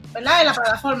la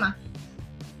plataforma.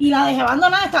 Y la dejé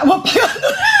abandonada, estábamos pagando.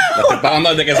 La estoy pagando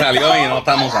desde que salió y no la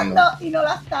estábamos usando. Y no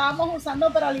la estábamos usando,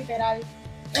 pero literal.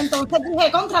 Entonces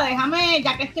dije, déjame,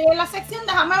 ya que estoy en la sección,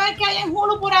 déjame ver qué hay en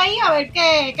Hulu por ahí, a ver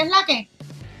qué es la que.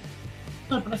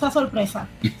 Sorpresa.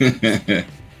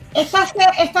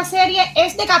 Esta serie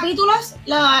es de capítulos.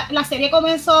 La serie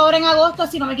comenzó ahora en agosto,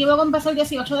 si no me equivoco, empezó el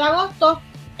 18 de agosto.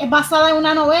 Es basada en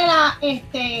una novela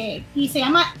y se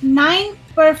llama Nine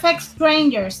Perfect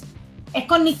Strangers. Es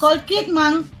con Nicole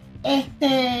Kidman,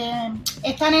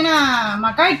 esta nena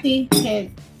McCarthy,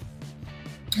 que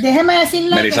déjeme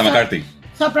decirle Melissa McCarthy.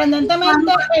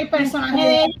 Sorprendentemente el personaje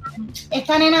de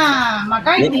esta nena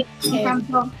McCarthy,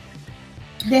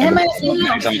 déjeme decirle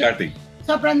Melissa McCarthy.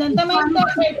 Sorprendentemente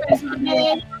el personaje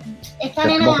de esta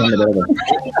nena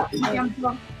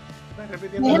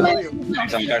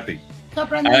Melissa McCarthy.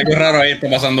 Hay algo raro ahí, está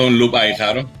pasando un loop ahí,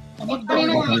 Jaro.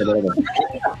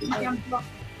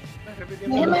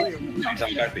 Melissa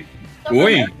McCarthy.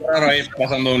 Uy, raro ahí, está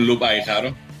pasando un loop ahí,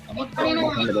 Jaro.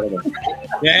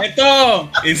 ¿Qué es esto?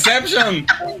 Inception.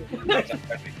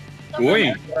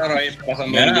 Uy, raro ahí, está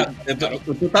pasando un loop.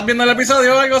 ¿Tú estás viendo el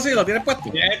episodio o algo así? ¿Lo tienes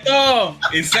puesto? ¿Qué es esto?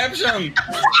 Inception.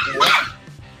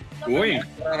 Uy,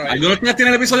 raro ahí. ¿Alguno de ustedes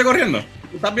tiene el episodio corriendo?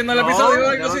 ¿Tú estás viendo el episodio o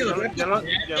algo así? Yo no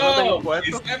tengo puesto.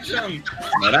 Inception.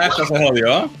 Mira, esto se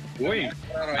jodió. Uy,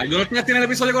 raro ahí. ¿Alguno de ustedes tiene el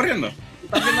episodio corriendo?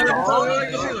 ¿Tú estás viendo el episodio o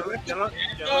algo así? Yo no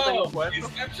tengo puesto.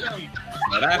 Inception.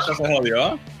 Mira, esto se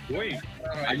jodió. Uy,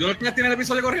 ¿alguno de ustedes tiene el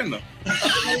episodio corriendo?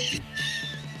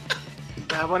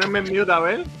 Deja ponerme en mute a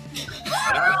ver.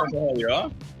 Mira, esto se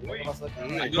jodió. Uy,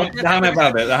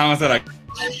 déjame hacer aquí.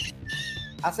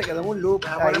 Se quedó en un loop.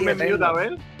 Deja ponerme en mute a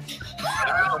ver. Mira,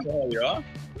 esto se jodió.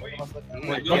 Uy,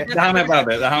 déjame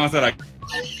hacer aquí.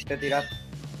 Te tiraste.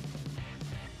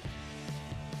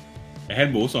 Es el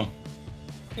buzo.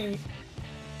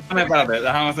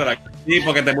 Déjame hacer aquí. Sí,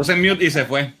 porque te puse en mute y se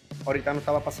fue. Ahorita no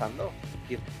estaba pasando.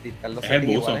 Es el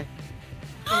buzo.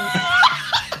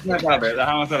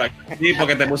 Déjame hacer aquí. Sí,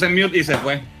 porque te puse en mute y se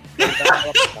fue.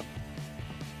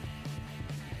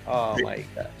 Oh my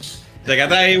God.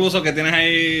 Checate ahí, buzo, que tienes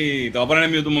ahí. Te voy a poner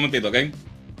en mute un momentito, ¿ok?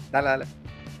 Dale.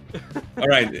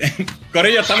 Alright.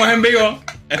 Corillo, estamos en vivo.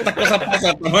 Estas cosas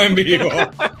pasan, estamos en vivo.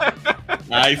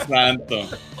 Ay, santo.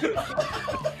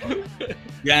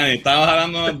 Yani, estábamos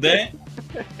hablando de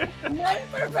Nine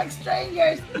Perfect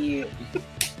Strangers y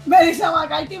Melissa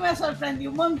McCarthy me sorprendió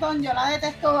un montón, yo la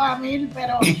detesto a mil,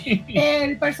 pero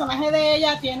el personaje de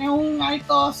ella tiene un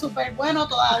arco súper bueno,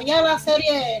 todavía la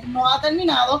serie no ha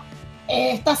terminado,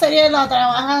 esta serie la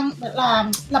trabajan,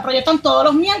 la proyectan todos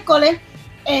los miércoles,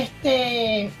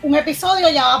 un episodio,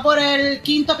 ya va por el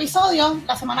 5º episodio,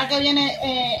 la semana que viene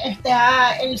el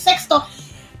 6º,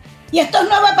 y estos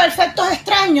 9 perfectos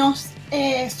extraños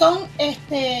son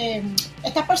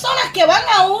estas personas que van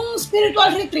a un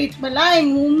spiritual retreat, ¿verdad?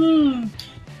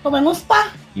 Como en un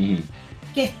spa,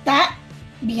 que está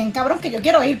bien cabrón, que yo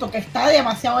quiero ir porque está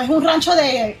demasiado, es un rancho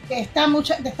de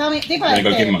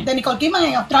Nicole Kidman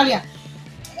en Australia,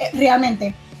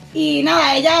 realmente. Y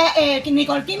nada,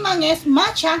 Nicole Kidman es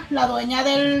Macha, la dueña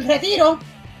del retiro.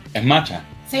 ¿Es Macha?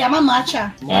 Se llama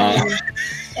Macha.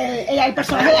 El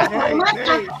personaje de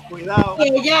Macha, cuidado. Que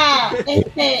ella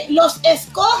los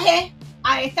escoge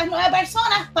a estas 9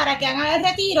 personas para que hagan el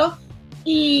retiro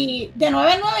y de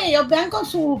 9 en 9 ellos vean con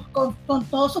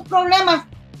todos sus problemas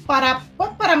para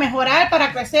mejorar,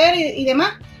 para crecer y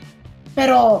demás.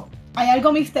 Pero hay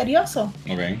algo misterioso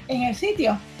en el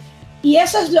sitio. Y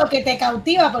eso es lo que te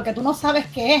cautiva porque tú no sabes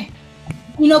qué es.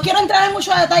 Y no quiero entrar en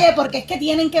mucho detalle porque es que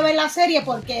tienen que ver la serie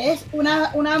porque es una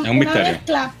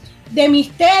mezcla de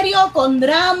misterio con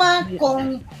drama,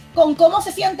 con cómo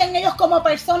se sienten ellos como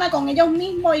personas, con ellos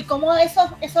mismos y cómo esos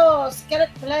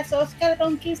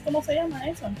skeleton keys, ¿cómo se llama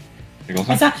eso? ¿Qué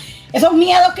cosa? Esos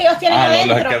miedos que ellos tienen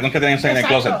adentro. Los esqueletos que tienen en el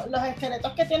closet. Los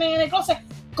esqueletos que tienen en el closet,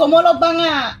 cómo los van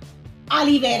a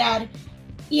liberar.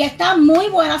 Y está muy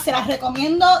buena, se las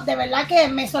recomiendo, de verdad que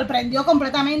me sorprendió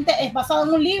completamente, es basado en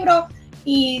un libro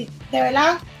y de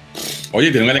verdad...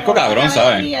 Oye, tiene un elenco cabrón,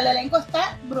 ¿sabes? Y el elenco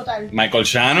está brutal. Michael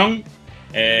Shannon,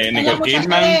 Nicole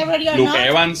Kidman, Luke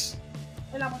Evans.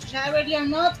 La muchacha de Ready or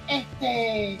Not,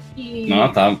 y no,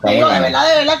 está muy de bueno.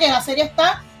 verdad que la serie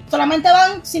está, solamente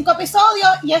van 5 episodios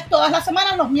y es todas las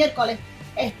semanas, los miércoles,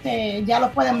 ya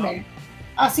los pueden ver.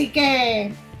 Así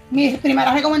que mi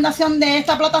primera recomendación de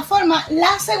esta plataforma.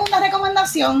 La segunda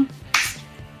recomendación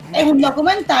es un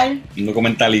documental. Un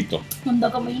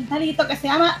documentalito Que se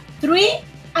llama Three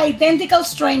Identical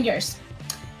Strangers.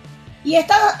 Y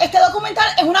este documental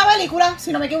es una película,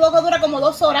 si no me equivoco, dura como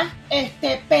 2 horas,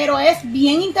 pero es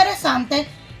bien interesante.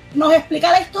 Nos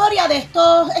explica la historia de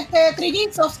estos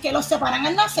trillizos que los separan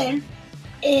al nacer,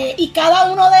 y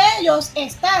cada uno de ellos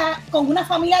está con una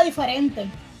familia diferente.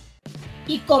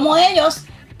 Y cómo ellos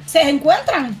se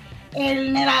encuentran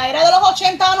en la era de los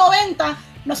 80 o 90.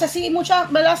 No sé si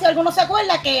 ¿verdad? Si alguno se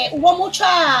acuerda que hubo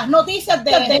muchas noticias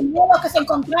de niños que se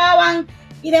encontraban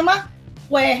y demás.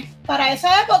 Pues para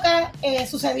esa época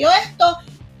sucedió esto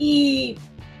y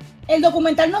el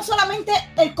documental no solamente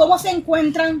el cómo se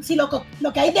encuentran, sino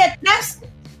lo que hay detrás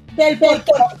del por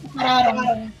qué se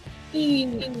separaron. Y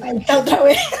ahí está otra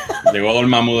vez. Llegó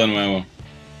Dormammu de nuevo.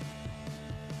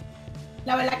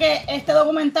 La verdad que este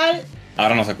documental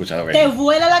ahora no se escucha, te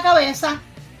vuela la cabeza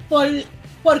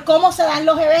por cómo se dan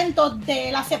los eventos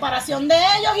de la separación de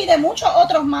ellos y de muchos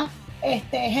otros más.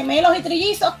 Gemelos y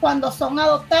trillizos cuando son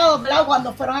adoptados, ¿verdad?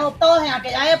 Cuando fueron adoptados en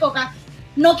aquella época.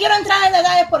 No quiero entrar en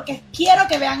detalles porque quiero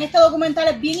que vean este documental,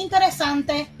 es bien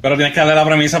interesante. Pero tienes que darle la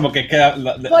premisa porque es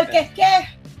que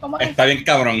está bien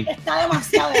cabrón. Está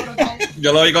demasiado brutal.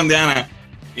 Yo lo vi con Diana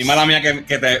y mala mía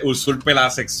que te usurpe la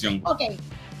sección. Ok,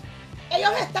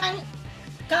 ellos están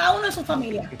cada uno en su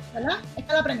familia, ¿verdad?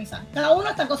 Esta es la premisa. Cada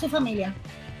uno está con su familia.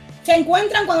 Se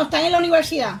encuentran cuando están en la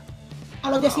universidad, a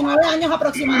los 19 años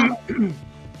aproximadamente.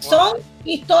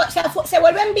 Se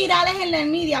vuelven virales en la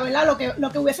media, ¿verdad? Lo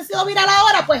que hubiese sido viral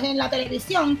ahora, pues en la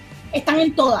televisión, están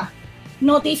en todas.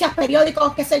 Noticias,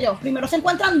 periódicos, qué sé yo. Primero se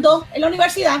encuentran 2 en la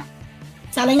universidad,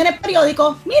 salen en el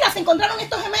periódico, mira, se encontraron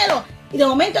estos gemelos. Y de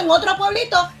momento en otro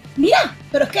pueblito, mira,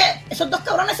 pero es que esos 2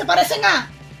 cabrones se parecen a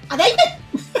David.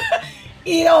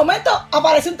 Y de momento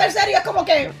aparece un tercero y es como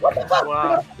que, what the fuck,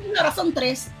 wow. Ahora son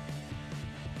 3.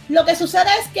 Lo que sucede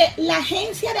es que la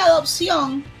agencia de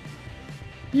adopción,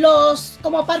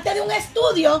 como parte de un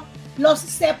estudio, los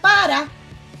separa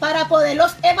para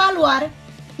poderlos evaluar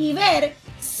y ver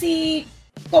si,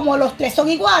 como los 3 son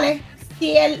iguales,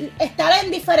 si el estar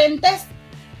en diferentes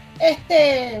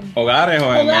hogares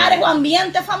o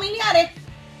ambientes familiares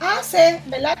hace,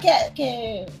 ¿verdad?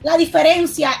 que la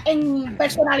diferencia en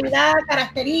personalidad,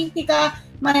 características,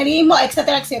 manerismo,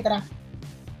 etcétera, etcétera.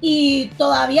 Y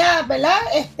todavía, ¿verdad?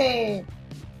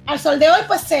 Al sol de hoy,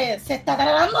 pues se está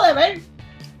tratando de ver.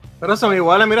 Pero son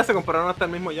iguales, mira, se compraron hasta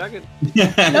el mismo jacket. Yo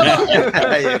creo que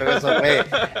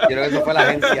eso fue la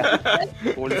agencia.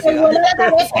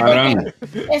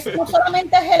 No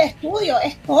solamente es el estudio,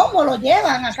 es cómo lo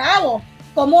llevan a cabo.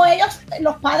 Cómo ellos,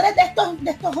 los padres de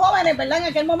estos jóvenes, ¿verdad? En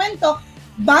aquel momento,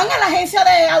 van a la agencia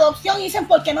de adopción y dicen,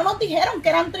 ¿por qué no nos dijeron que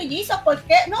eran trillizos? ¿Por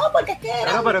qué? No, porque es que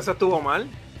eran... Pero eso estuvo mal.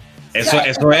 Eso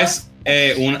es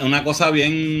una cosa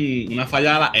bien, una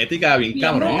falla ética bien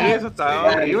cabrón. Sí, eso está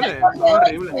horrible.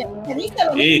 Horrible.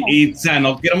 Y o sea,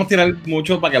 no queremos tirar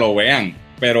mucho para que lo vean,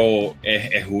 pero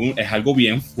es algo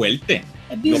bien fuerte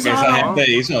lo que esa gente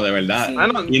hizo, de verdad. Sí.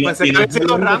 Pensé que había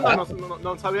sido random,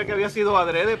 no sabía que había sido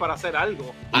adrede para hacer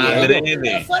algo.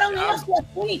 Adrede. No fueron ellos los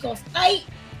únicos. Hay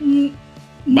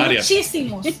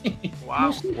muchísimos.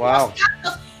 Wow.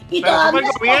 Y ¿pero fue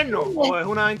el gobierno o es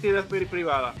una entidad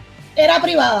privada? Era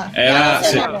privada.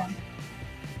 Sí.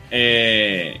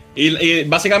 Y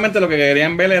básicamente lo que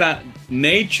querían ver era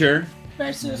nature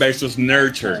versus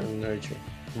nurture.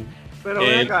 Pero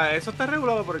ven acá, eso está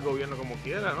regulado por el gobierno como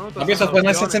quiera, ¿no? Eso fue en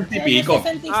el 60 y pico.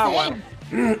 Bueno.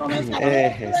 Comenzaron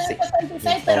en el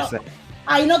 66, pero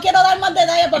ahí no quiero dar más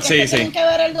detalles porque tienen que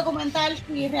ver el documental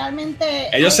y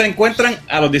realmente... Ellos se encuentran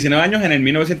a los 19 años en el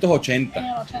 1980.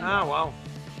 Wow.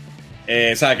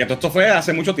 O sea, que todo esto fue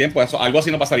hace mucho tiempo. Algo así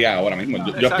no pasaría ahora mismo.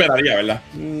 Yo esperaría, ¿verdad?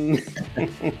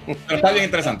 Pero está bien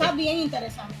interesante. Está bien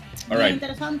interesante. Bien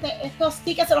interesante. Estos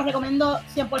sí que se los recomiendo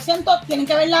 100%. Tienen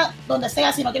que verla donde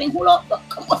sea. Si no tienen Hulu,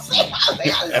 como sea,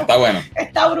 véanlo. Está bueno.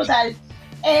 Está brutal.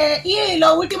 Y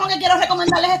lo último que quiero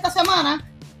recomendarles esta semana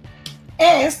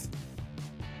es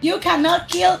You Cannot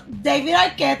Kill David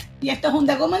Arquette. Y esto es un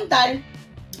documental.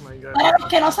 Para los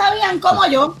que no sabían, como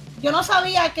yo no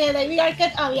sabía que David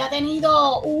Arquette había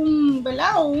tenido un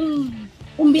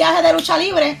viaje de lucha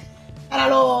libre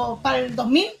para el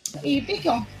 2000 y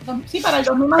pico. Sí, para el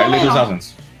 2000 más o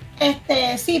menos.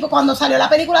 Sí, pues cuando salió la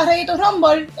película Ready to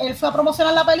Rumble, él fue a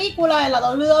promocionar la película en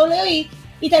la WWE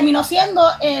y terminó siendo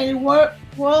el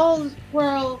World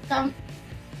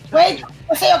Championship.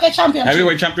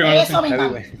 Heavyweight Champion. Eso me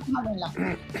encanta.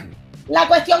 La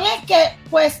cuestión es que,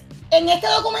 pues, en este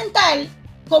documental,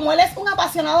 como él es un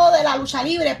apasionado de la lucha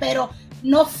libre, pero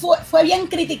no fue bien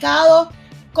criticado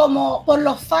como por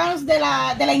los fans de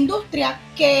la industria,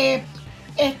 que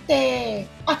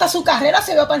hasta su carrera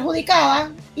se vio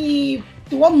perjudicada y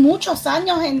tuvo muchos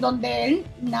años en donde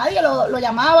nadie lo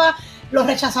llamaba, lo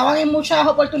rechazaban en muchas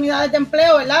oportunidades de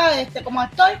empleo, ¿verdad? Como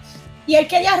actor, y él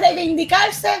quería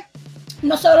reivindicarse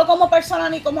no solo como persona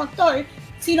ni como actor,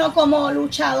 sino como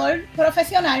luchador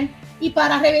profesional, y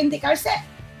para reivindicarse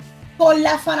con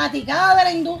la fanaticada de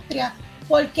la industria,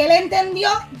 porque él entendió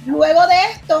luego de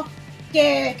esto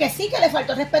que sí, que le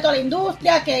faltó respeto a la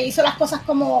industria, que hizo las cosas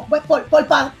como pues por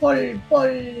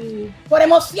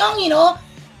emoción y no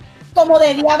como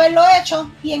debía haberlo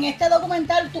hecho. Y en este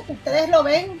documental ustedes lo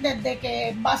ven desde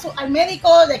que va al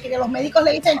médico, de que los médicos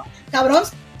le dicen, cabrón,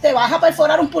 te vas a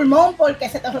perforar un pulmón porque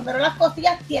se te rompieron las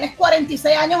costillas, tienes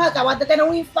 46 años, acabas de tener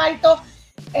un infarto,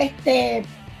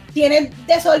 tienes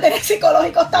desórdenes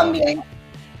psicológicos también.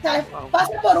 O sea,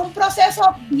 pasa por un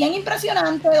proceso bien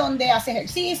impresionante donde hace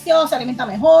ejercicio, se alimenta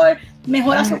mejor,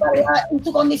 mejora su calidad y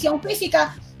su condición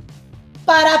física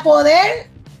para poder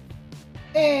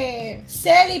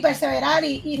ser y perseverar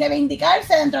y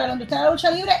reivindicarse dentro de la industria de la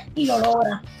lucha libre, y lo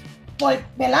logra.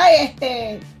 ¿Verdad?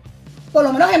 Por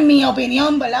lo menos en mi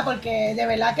opinión, ¿verdad? Porque de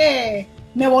verdad que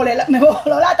me voló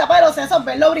la tapa de los sesos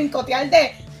verlo brincotear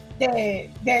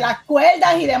de las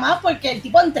cuerdas y demás, porque el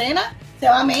tipo entrena, se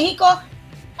va a México,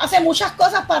 hace muchas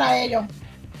cosas para ello.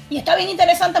 Y está bien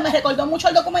interesante, me recordó mucho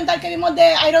el documental que vimos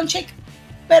de Iron Chick,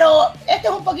 pero este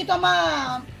es un poquito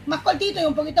más cortito y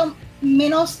un poquito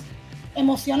menos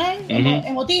emocional,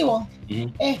 emotivo.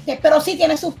 Pero sí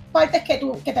tiene sus partes que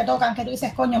te tocan, que tú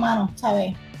dices, coño, mano,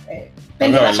 ¿sabes?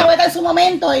 Perdió la chaveta en su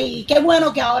momento y qué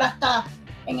bueno que ahora está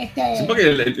en este... Sí, porque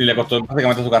le costó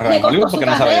básicamente su carrera en Hollywood porque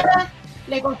no sabía.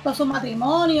 Le costó su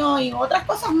matrimonio y otras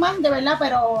cosas más, de verdad,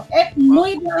 pero es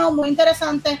muy bueno, muy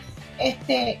interesante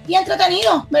y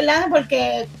entretenido, ¿verdad?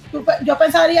 Porque yo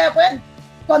pensaría, pues,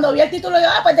 cuando vi el título, yo,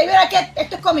 pues David Arquette,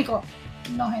 esto es cómico.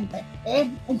 No, gente, es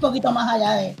un poquito más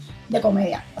allá de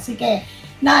comedia. Así que,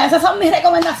 nada, esas son mis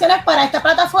recomendaciones para esta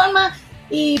plataforma.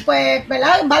 Y pues,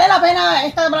 ¿verdad? Vale la pena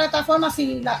esta plataforma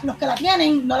si los que la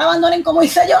tienen, no la abandonen como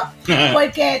hice yo,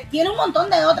 porque tiene un montón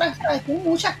de otras, ¿sabes? Tiene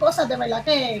muchas cosas, de verdad,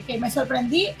 que me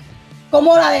sorprendí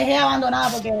cómo la dejé abandonada,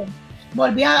 porque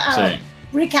volví a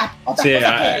recap otras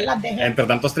cosas que las dejé. Entre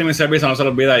tantos streaming services no se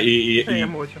lo olvida y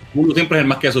Hulu siempre es el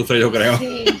más que sufre, yo creo.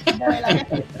 Sí, de verdad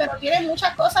que sí, pero tiene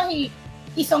muchas cosas y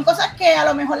son cosas que a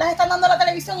lo mejor las están dando a la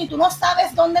televisión y tú no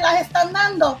sabes dónde las están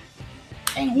dando.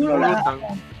 En Hulu las están.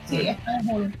 Sí, está en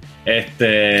Hulu.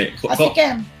 Así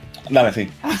que... Dale, sí.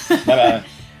 Dale.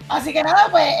 Así que nada,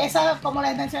 pues esas, como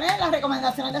les mencioné, las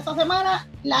recomendaciones de esta semana,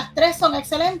 las tres son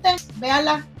excelentes,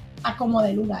 véanlas, a como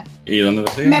de lugar. ¿Y dónde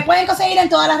te siguen? Me pueden conseguir en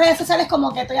todas las redes sociales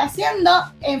como que estoy haciendo,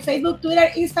 en Facebook,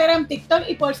 Twitter, Instagram, TikTok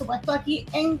y por supuesto aquí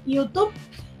en YouTube.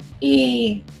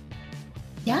 Y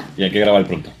ya. Y hay que grabar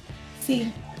pronto.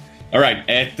 Sí. Alright,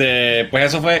 pues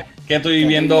eso fue que estoy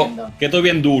viendo. Que estoy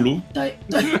viendo Dulu. Estoy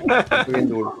bien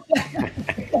duro.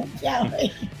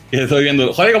 Que estoy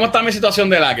viendo. Joder, ¿cómo está mi situación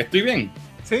de lag? ¿Estoy bien?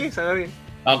 Sí, se ve bien.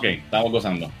 Ok, estamos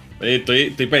gozando.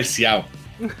 Estoy perseado.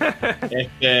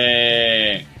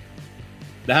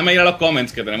 Déjame ir a los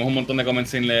comments, que tenemos un montón de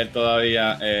comments sin leer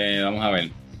todavía. Vamos a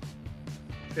ver.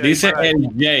 Sí, Dice el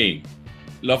Jay.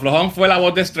 Lo flojón fue la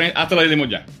voz de Strange. Hasta lo dimos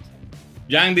ya.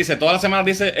 Jan dice, toda la semana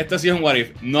dice, este sí es un what if.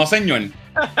 No, señor.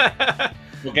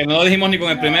 Porque no lo dijimos ni con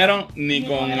el primero, ni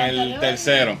con el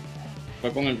tercero.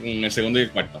 Fue con el segundo y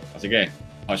el cuarto. Así que,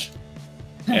 hush.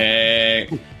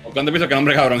 ¿Cuánto pienso que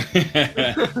nombre cabrón?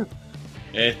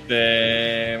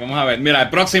 Vamos a ver. Mira, el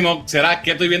próximo será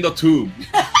que estoy viendo Tube.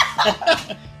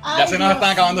 Ya se nos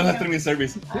están acabando los streaming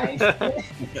service. Ay,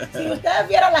 si ustedes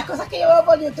vieran las cosas que yo veo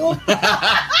por YouTube.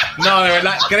 No, de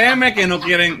verdad, créeme que no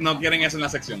quieren eso en la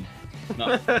sección. No.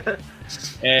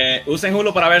 Usen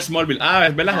Hulu para ver Smallville. Ah,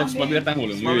 es verdad, Smallville está en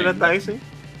Hulu. Smallville está ahí, sí.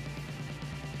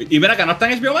 Y ven acá, ¿no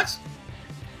está en HBO Max?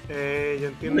 Yo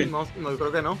entiendo, no,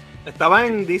 creo que no. Estaba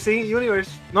en DC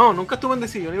Universe. No, nunca estuvo en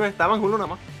DC Universe, estaba en Hulu nada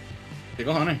más. ¿Qué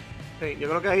cojones? Sí, yo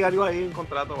creo que hay algo ahí, un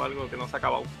contrato o algo que no se ha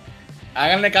acabado.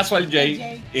 Háganle caso al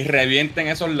Jay y revienten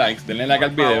esos likes. Denle like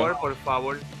al video. Por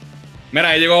favor. Mira,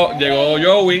 ahí llegó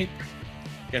Joey,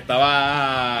 que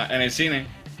estaba en el cine.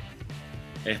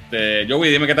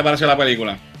 Joey, dime qué te pareció la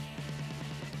película.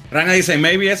 Rana dice,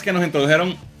 maybe es que nos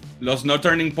introdujeron los no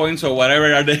turning points o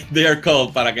whatever they are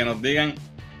called para que nos digan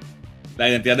la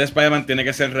identidad de Spider-Man tiene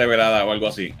que ser revelada o algo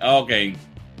así. Ok,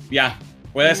 ya,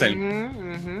 puede ser.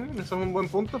 Eso es un buen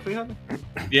punto, fíjate.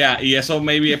 Y eso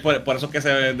maybe es por eso que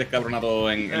se descabrona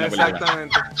todo en la película.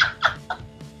 Exactamente.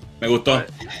 Me gustó.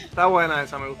 Está buena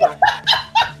esa, me gustó.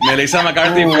 Melissa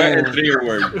McCarthy fue el trigger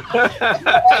word.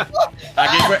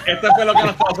 Aquí esto fue lo que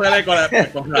nos causó el eco.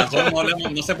 Con razón,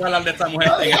 no se puede hablar de esta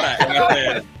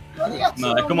mujer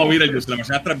No, es como Beetlejuice, la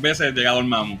mencionas 3 veces, llegado el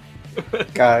mamo.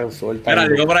 Mira,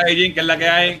 llegó por ahí Jim, que es la que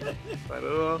hay.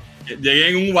 Saludos. Llegué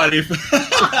en un what if.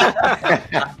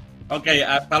 Ok,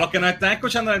 para los que nos están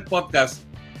escuchando en el podcast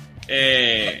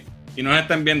y no nos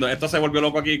están viendo, esto se volvió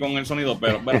loco aquí con el sonido,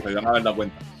 pero bueno, se van a haber dado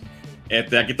cuenta.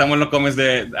 Aquí estamos en los comments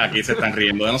aquí se están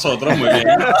riendo de nosotros, muy bien.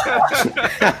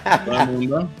 Todo el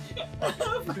mundo.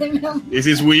 This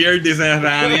is weird, dice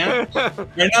Rania.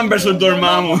 Fernan versus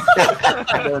Dormammu.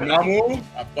 Dormammu,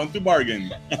 I've come to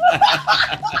bargain.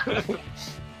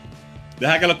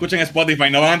 Deja que lo escuchen en Spotify,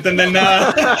 no van a entender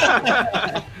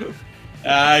nada.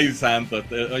 Ay, santo.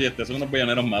 Oye, son unos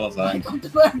billoneros malos, ¿saben?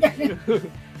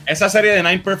 Esa serie de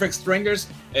 9 Perfect Strangers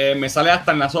me sale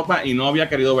hasta en la sopa y no había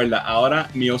querido verla. Ahora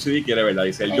mi OCD quiere verla,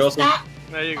 dice el Joseph.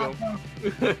 There you go.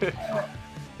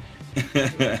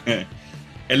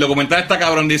 El documental está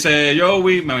cabrón, dice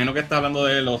Joey. Me imagino que está hablando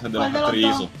de los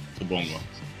trillizos, supongo.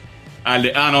 El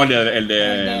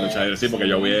de luchadores, sí, porque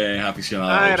Joey es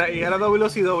aficionado. Era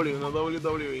WCW, no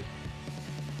WWE.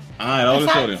 Era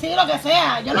WCW. Sí, lo que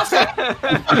sea, yo no sé.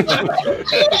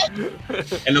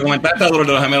 El documental está duro,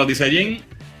 de los gemelos, dice Jim.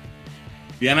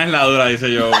 Diana es la dura,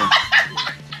 dice yo.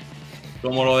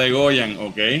 Como lo de Goyan,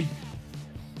 ok.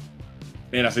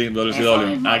 Mira, sí,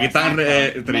 WCW. Aquí están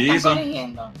trillizos.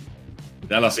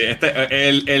 Ya lo sé.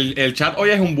 El chat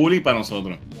hoy es un bully para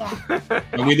nosotros.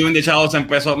 What We Do in the Shadows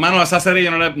empezó. Mano, esa serie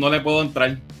yo no le puedo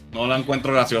entrar. No la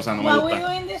encuentro graciosa, no me gusta. What We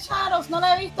Do in the Shadows no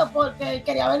la he visto porque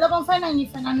quería verlo con Fernan y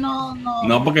Fernan no.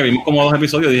 No, porque vimos como 2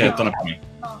 episodios y dije, esto no es para mí.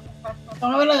 No, exacto.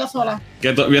 Tengo que verlo yo sola.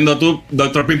 Viendo tú,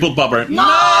 Dr. Pimple Popper.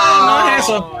 No es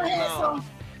eso. No es eso.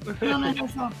 No es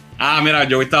eso. Mira,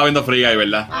 yo estaba viendo Free Guy,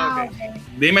 ¿verdad? Okay.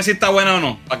 Dime si está buena o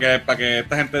no, para que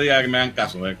esta gente diga que me hagan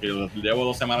caso. Que yo llevo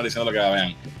 2 semanas diciendo lo que la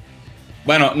vean.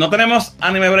 Bueno, no tenemos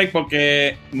anime break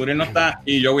porque Muriel no está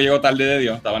y yo llegó tarde de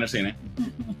Dios, estaba en el cine.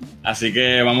 Así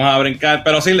que vamos a brincar.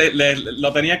 Pero sí,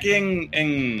 lo tenía aquí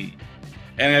en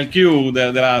el queue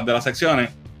de las secciones.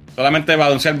 Solamente va a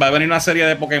anunciar, va a venir una serie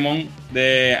de Pokémon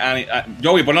de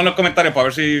Joey, ponlo en los comentarios para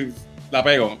ver si la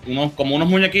pego. Como unos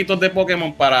muñequitos de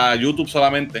Pokémon para YouTube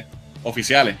solamente,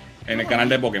 oficiales, en el canal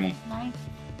de Pokémon.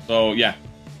 So, ya.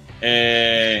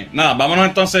 Nada, vámonos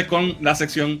entonces con la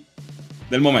sección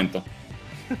del momento.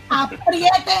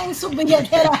 Aprieten sus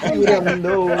billeteras.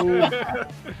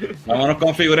 Vámonos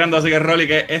configurando, así que Rolly,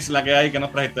 ¿qué es la que hay que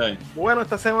nos trajiste hoy? Bueno,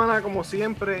 esta semana, como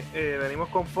siempre, venimos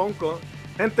con Funko.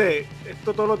 Gente,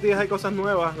 esto todos los días hay cosas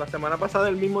nuevas. La semana pasada,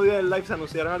 el mismo día del live, se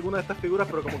anunciaron algunas de estas figuras,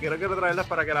 pero como quiero traerlas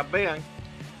para que las vean.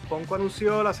 Funko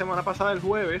anunció la semana pasada, el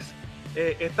jueves,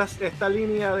 esta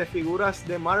línea de figuras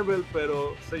de Marvel,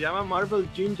 pero se llama Marvel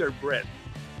Gingerbread.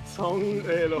 Son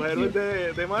los héroes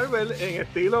de Marvel en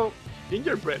estilo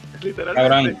gingerbread, literalmente.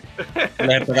 Cabrón,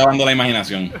 les está acabando la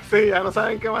imaginación. Sí, ya no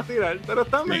saben qué más tirar, pero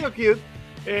están medio cute.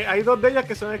 Hay dos de ellas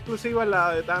que son exclusivas.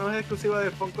 La de Thanos es exclusiva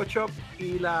de Funko Shop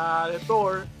y la de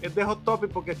Thor es de Hot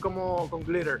Topic porque es como con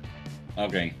glitter.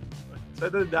 Ok. Eso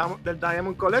es del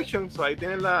Diamond Collection. So ahí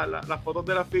tienen las fotos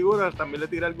de las figuras. También le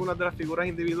tiré algunas de las figuras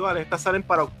individuales. Estas salen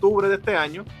para octubre de este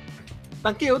año.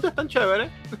 Están cute, están chéveres.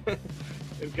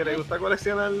 El que le gusta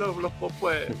coleccionar los pop,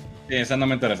 pues... Sí, esas no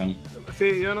me interesan.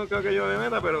 Sí, yo no creo que yo me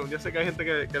meta, pero yo sé que hay gente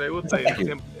que le gusta y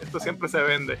esto siempre se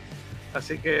vende.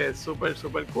 Así que súper,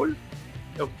 súper cool.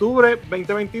 Octubre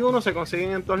 2021 se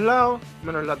consiguen en todos lados,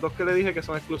 menos las dos que le dije que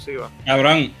son exclusivas.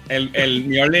 Cabrón, el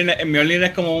New Orleans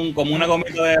es como una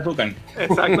gomita de azúcar.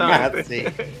 Exactamente. Sí.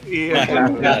 Y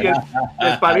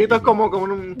el palito es como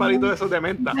un palito de esos de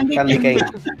menta. Candy cane.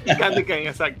 Candy cane,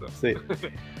 exacto. Sí.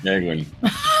 Ya igual.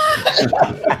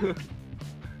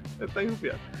 Está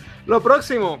infiel. Lo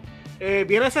próximo,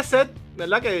 viene ese set,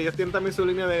 ¿verdad? Que ellos tienen también su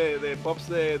línea de pops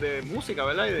de música,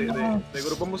 ¿verdad? Y de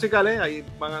grupos musicales. Ahí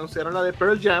van a anunciar la de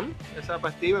Pearl Jam, esa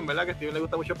para Steven, ¿verdad? Que a Steven le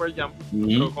gusta mucho Pearl Jam,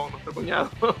 pero con nuestro cuñado.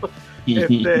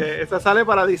 Esa sale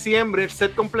para diciembre, el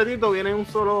set completito viene en un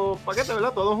solo paquete,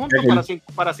 ¿verdad? Todos juntos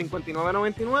para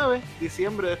 $59.99,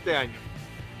 diciembre de este año.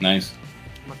 Nice.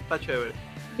 Está chévere.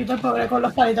 Y por pobre con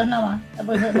los palitos nada más.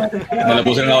 No le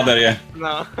puse en la batería.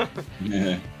 No.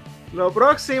 Lo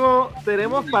próximo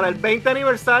tenemos para el 20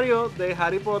 aniversario de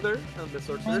Harry Potter and the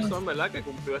Sorcerer's Stone, ¿verdad? Que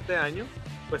cumplió este año.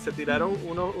 Pues se tiraron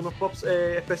unos pops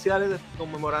especiales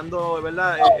conmemorando,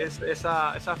 ¿verdad?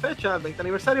 Esa fecha, el 20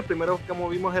 aniversario. El primero, como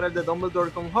vimos, era el de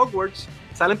Dumbledore con Hogwarts.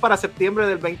 Salen para septiembre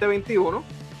del 2021.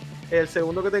 El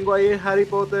segundo que tengo ahí es Harry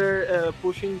Potter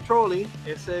Pushing Trolley.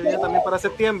 Ese viene también para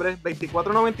septiembre.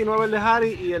 $24.99 el de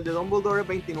Harry y el de Dumbledore es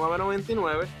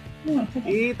 $29.99.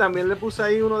 Y también le puse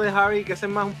ahí uno de Harry, que es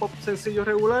más un pop sencillo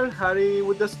regular, Harry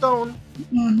with the Stone.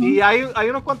 Y hay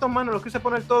unos cuantos más, no los quise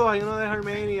poner todos, hay uno de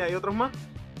Hermione y hay otros más.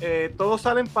 Todos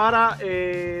salen para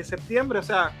septiembre, o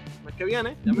sea, el mes que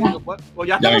viene, o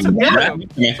ya estamos en septiembre.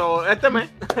 So, este mes,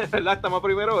 ¿verdad? Estamos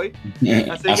primero hoy.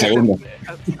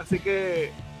 Así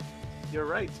que you're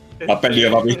right. Has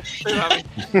perdido, papi.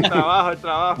 El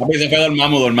trabajo. Papi se fue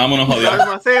dormamos nos jodió.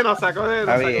 Sí, nos sacó de...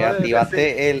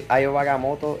 activaste el Ayo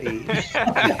Bagamoto y... Sí,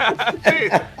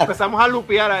 empezamos a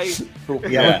lupear ahí.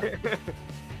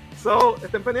 So,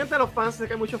 estén pendientes los fans, sé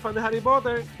que hay muchos fans de Harry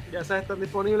Potter, ya esas están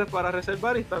disponibles para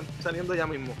reservar y están saliendo ya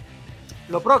mismo.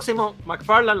 Lo próximo,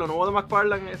 McFarlane, lo nuevo de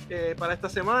McFarlane para esta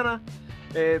semana.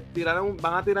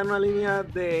 Van a tirar una línea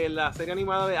de la serie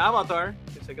animada de Avatar,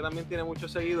 que sé que también tiene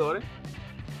muchos seguidores.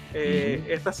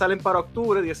 Estas salen para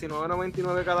octubre,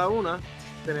 $19.99 cada una.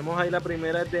 Tenemos ahí la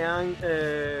primera de Anne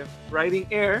Riding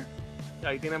Air.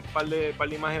 Ahí tienen un par de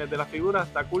imágenes de las figuras.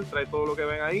 Está cool, trae todo lo que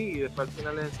ven ahí. Y después al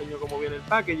final les enseño cómo viene el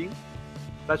packaging.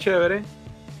 Está chévere.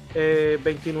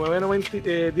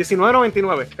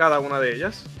 $19.99 cada una de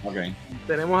ellas. Okay.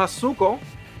 Tenemos a Zuko.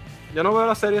 Yo no veo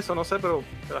la serie, eso no sé, pero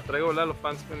te las traigo, ¿verdad? Los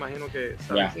fans me imagino que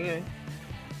saben quién es.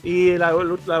 Y la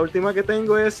última que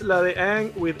tengo es la de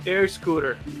Aang with Air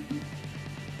Scooter.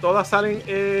 Todas salen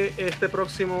este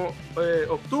próximo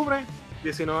octubre,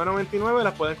 $19.99.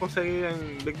 Las pueden conseguir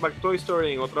en Big Bag Toy Store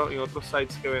y en otros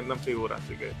sites que vendan figuras.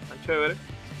 Así que están chéveres.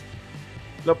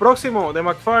 Lo próximo de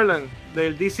McFarlane,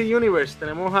 del DC Universe,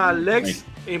 tenemos a Lex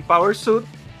in Power Suit.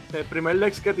 El primer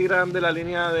Lex que tiran de la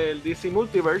línea del DC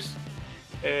Multiverse.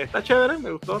 Está chévere, me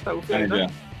gustó, está gustando.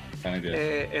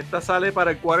 Esta sale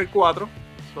para el Quarter 4.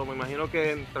 So, me imagino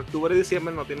que entre octubre y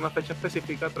diciembre no tiene una fecha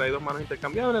específica, trae dos manos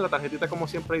intercambiables, la tarjetita como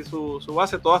siempre y su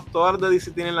base, todas de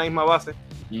DC tienen la misma base.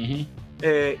 Y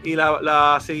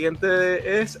la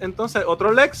siguiente es entonces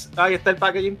otro Lex. Ahí está el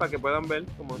packaging para que puedan ver,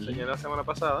 como enseñé la semana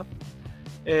pasada.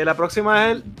 La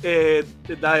próxima es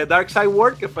la de Darkseid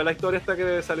World, que fue la historia esta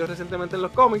que salió recientemente en los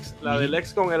cómics. La de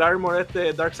Lex con el armor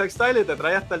Darkseid Style, y te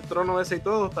trae hasta el trono ese y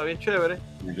todo, está bien chévere.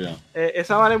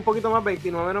 Esa vale un poquito más,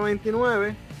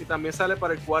 $29.99, y también sale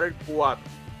para el Quarter 4.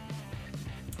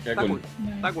 Está cool.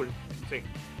 Está cool, sí.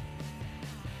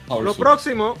 Lo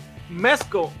próximo,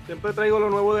 Mezco. Siempre traigo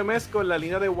lo nuevo de Mezco en la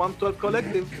línea de 112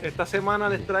 Collective. Esta semana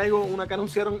les traigo una que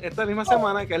anunciaron esta misma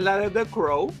semana, que es la de The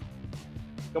Crow.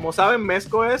 Como saben,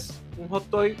 Mezco es un hot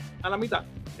toy a la mitad.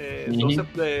 Entonces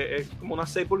es como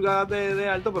unas 6 pulgadas de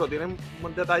alto, pero tiene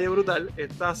un detalle brutal.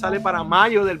 Esta sale para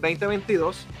mayo del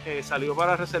 2022. Salió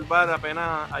para reservar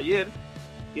apenas ayer.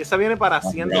 Y esa viene para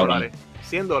 $100.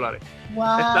 $100.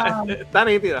 Wow. Está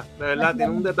nítida, de verdad,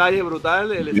 tiene un detalle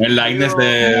brutal. El likeness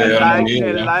de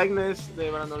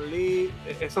Brandon Lee.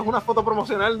 Eso es una foto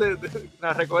promocional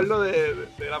la recuerdo de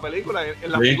la película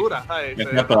en la figura, ¿sabes?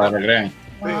 Exacto, la recrean.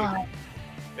 Wow.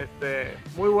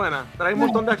 Muy buena. Trae un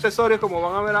montón de accesorios como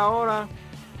van a ver ahora.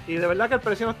 Y de verdad que el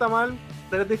precio no está mal.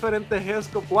 3 diferentes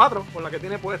Hesco 4 con la que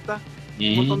tiene puesta.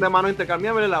 Un montón de manos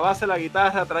intercambiables, la base, la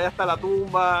guitarra, trae hasta la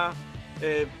tumba.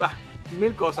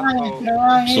 1000 cosas.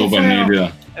 Súper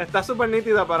nítida. Está súper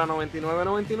nítida para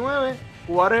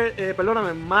 $99.99.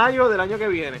 Perdóname, en mayo del año que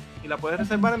viene. Y la puedes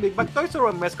reservar en Big Bag Toys o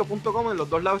en Mezco.com. En los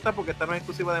dos lados está porque esta no es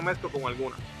exclusiva de Mezco como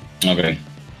alguna. Ok.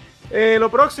 Lo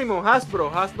próximo,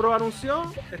 Hasbro. Hasbro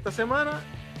anunció esta semana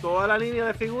toda la línea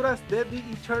de figuras de The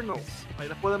Eternals. Ahí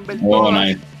las pueden ver todas.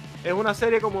 Nice. Es una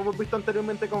serie como hemos visto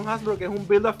anteriormente con Hasbro, que es un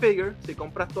build a figure. Si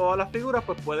compras todas las figuras,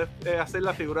 pues puedes hacer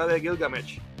la figura de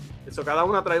Gilgamesh. Eso, cada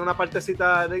una trae una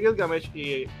partecita de Gilgamesh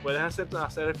y puedes hacer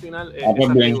el final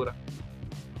esa figura.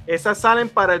 Esas salen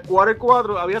para el Quarter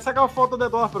 4. Había sacado fotos de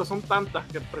todas, pero son tantas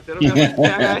que prefiero que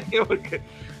hagan ahí porque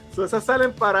esas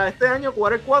salen para este año,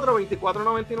 Quarter 4,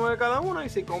 $24.99 cada una. Y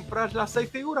si compras las 6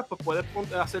 figuras, pues puedes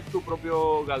hacer tu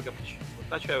propio Gilgamesh.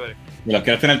 Está chévere. Si los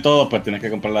quieres tener todos, pues tienes que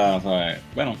comprarlas, ¿sabes?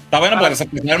 Bueno, está bueno porque se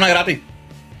puede una gratis.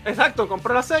 Exacto,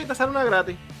 comprar las 6 y te sale una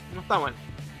gratis. No está mal.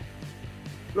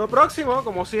 Lo próximo,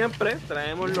 como siempre,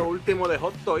 traemos lo último de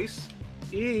Hot Toys.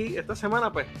 Y esta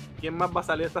semana, pues, ¿quién más va a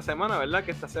salir esta semana, verdad?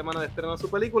 Que esta semana de estreno de su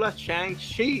película,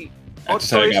 Shang-Chi. Hot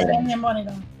Toys.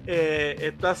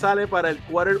 Esta sale para el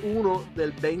Quarter 1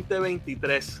 del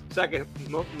 2023. O sea que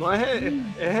no es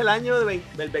el año del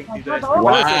 23.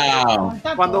 Wow.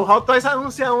 Cuando Hot Toys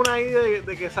anuncia una ahí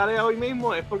de que sale hoy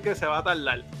mismo, es porque se va a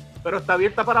tardar. Pero está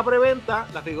abierta para preventa,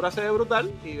 la figura se ve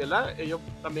brutal y, ¿verdad? Ellos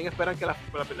también esperan que la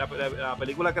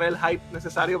película cree el hype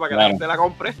necesario para que la gente la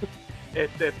compre.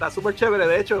 Está súper chévere.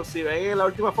 De hecho, si ven en la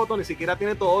última foto, ni siquiera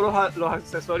tiene todos los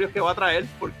accesorios que va a traer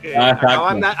porque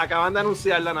acaban de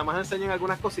anunciarla, nada más enseñan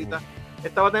algunas cositas.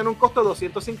 Esta va a tener un costo de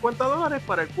 $250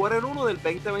 para el Quarter 1 del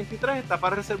 2023. Está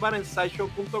para reservar en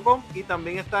sideshow.com y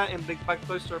también está en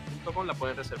bigbagtoystore.com, la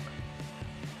pueden reservar.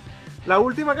 La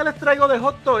última que les traigo de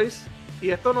Hot Toys, y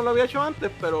esto no lo había hecho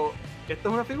antes, pero esta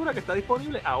es una figura que está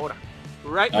disponible ahora.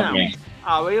 Right now.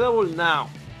 Available now.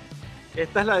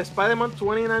 Esta es la de Spider-Man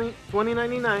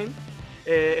 2099.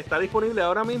 Está disponible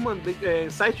ahora mismo en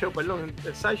Sideshow,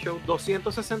 en Sideshow,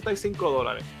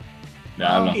 $265.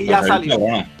 Y ya salió.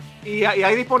 Y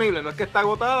hay disponible, no es que está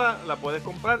agotada, la puedes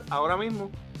comprar ahora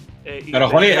mismo. Pero,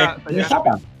 Jolly, ¿es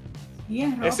chapa?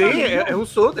 Sí, es un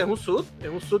suit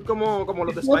como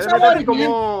los de Spider-Man,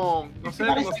 como no sé,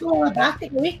 como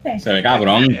plástico, ¿viste? Se ve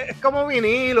cabrón. Es como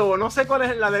vinilo, no sé cuál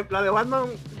es la de Batman,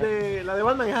 la de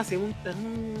Batman es así, es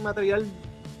un material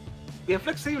bien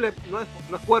flexible, no es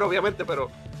cuero obviamente, pero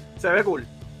se ve cool.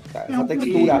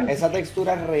 Esa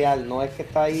textura es real, no es que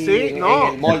está ahí en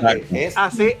el molde. Es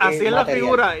así es la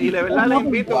figura. Y de verdad les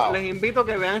invito a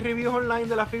que vean reviews online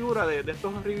de la figura, de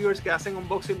estos reviewers que hacen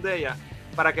unboxing de ella,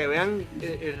 para que vean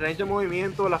el range de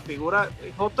movimiento, las figuras.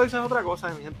 Hot Toys es otra cosa,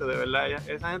 mi gente, de verdad.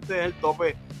 Esa gente es el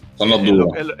tope. Son los duros.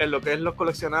 En lo que es los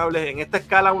coleccionables. En esta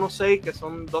escala 1.6, que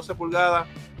son 12 pulgadas,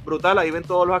 brutal. Ahí ven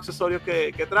todos los accesorios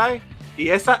que trae. Y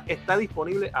esa está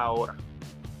disponible ahora.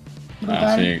 Sí.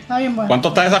 Está bien bueno. ¿Cuánto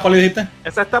está esa? ¿Cuál dijiste?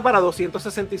 Esa está para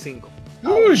 $265.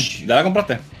 Uy, ¿ya la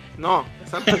compraste? No,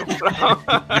 esa no la he comprado.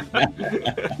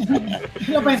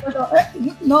 Lo pensé todo.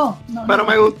 No. Pero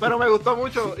me gustó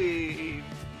mucho y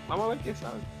vamos a ver quién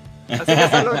sabe. Así que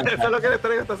eso es lo que les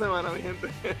traigo esta semana, mi gente.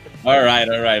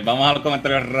 Alright. Vamos a los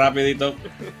comentarios rapidito.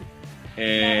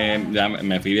 Ya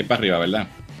me fui bien para arriba, ¿verdad?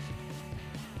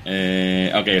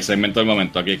 Ok, el segmento del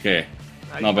momento. Aquí es que...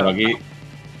 No, pero aquí...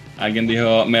 Alguien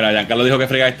dijo... Mira, Giancarlo dijo que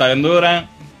Free Guy está bien dura.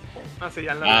 A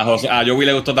Joey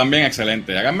le gustó también,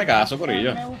 excelente. Háganme caso,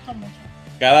 corillo. Me gusta mucho.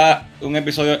 Cada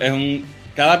episodio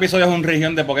es un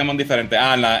región de Pokémon diferente.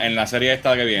 En la serie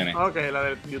esta que viene. Ok, la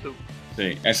de YouTube.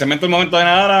 Sí, el segmento del momento de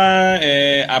nada,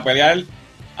 a pelear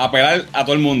a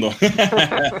todo el mundo.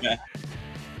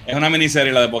 Es una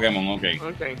miniserie la de Pokémon, ok.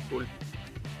 Ok, cool.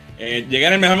 Llegué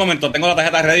en el mejor momento, tengo la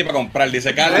tarjeta ready para comprar,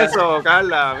 dice Carla. Eso,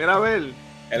 Carla, mira a ver.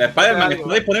 El Spider-Man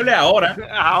está disponible ahora.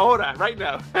 Ahora, right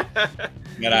now.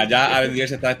 Mira, ya Avengers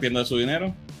se está despidiendo de su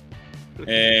dinero.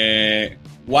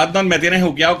 Watson, me tienes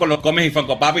juqueado con los cómics y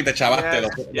Funko Pop y te chavaste, lo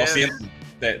siento.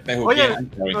 Te Oye,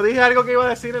 no dije algo que iba a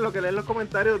decir en lo que leen los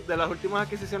comentarios de las últimas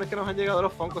adquisiciones que nos han llegado de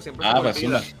los Funko. Siempre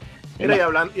Mira,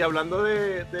 y hablando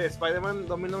de Spider-Man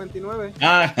 2099,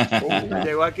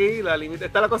 llegó aquí, la límite.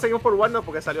 Esta la conseguimos por Warner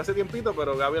porque salió hace tiempito,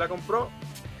 pero Gaby la compró.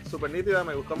 Súper nítida,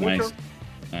 me gustó mucho.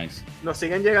 Nice. Nos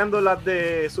siguen llegando las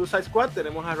de Suicide Squad.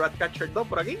 Tenemos a Ratcatcher 2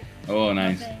 por aquí. Oh,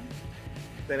 nice. Okay.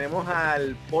 Tenemos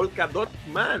al Polka Dot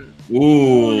Man.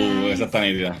 Nice. Esa está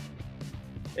nítida.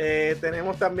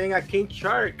 Tenemos también a King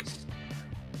Shark.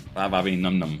 Papi,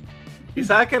 nom. Y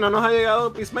sabes que no nos ha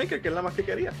llegado Peacemaker, que es la más que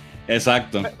quería.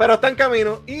 Exacto. Pero está en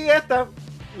camino. Y esta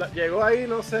llegó ahí,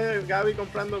 no sé, Gaby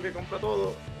comprando, que compra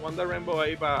todo. Wanda Rainbow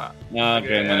ahí para. Ok,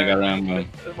 Mónica Rambo.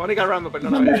 Mónica Rambo,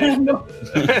 perdón.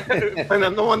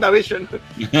 Fernando WandaVision.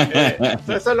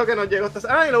 Eso es lo que nos llegó.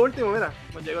 Y lo último, mira,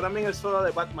 nos llegó también el soda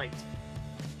de Batmite.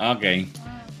 Ok.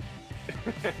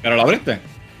 ¿Pero lo abriste?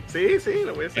 Sí,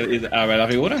 lo voy a hacer. A ver la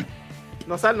figura.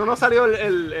 No nos salió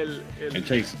el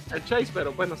Chase. El Chase,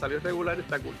 pero pues nos salió regular y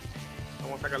está cool.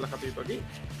 Vamos a sacarla rapidito aquí.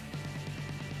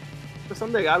 Estos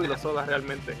son de Gaby los sodas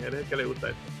realmente. Eres el que le gusta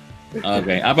esto. Ok.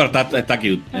 Pero está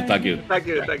cute. Está cute. Está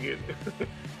cute.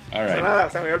 All right. Nada,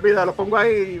 se me olvida. Lo pongo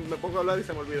ahí y me pongo a hablar y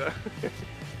se me olvida.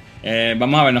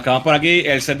 Vamos a ver, nos quedamos por aquí.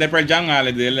 El set de Pearl Jam,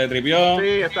 le tripió. Sí,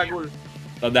 está cool.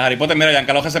 Los de Harry Potter, mira,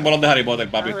 Giancarlo reservó los de Harry Potter,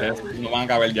 papi. Ustedes no van a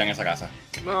caber ya en esa casa.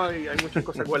 No, y hay muchas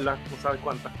cosas cuerdas, no sabes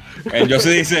cuántas. Yo sí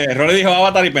dice, Rory dijo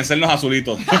Avatar y pensé en los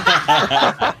azulitos.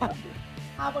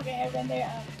 Porque él vende.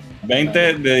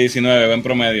 20 de 19, buen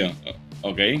promedio.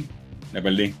 Ok, le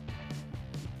perdí.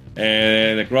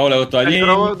 The Crow le gustó allí. El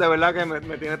Crow de verdad que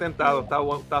me tiene tentado,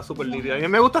 está súper lindo. A mí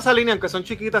me gusta esa línea, aunque son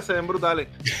chiquitas, se ven brutales.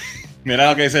 Mira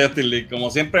lo que dice Justin Lee.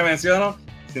 Como siempre menciono,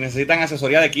 si necesitan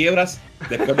asesoría de quiebras,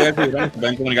 después de ver figurón,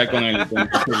 pueden comunicar con él.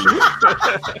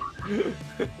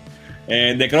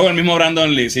 The Crow, el mismo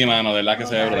Brandon Lee. Sí, mano, de verdad que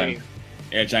se ve brutal.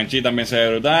 El Shang-Chi también se ve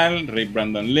brutal. Rick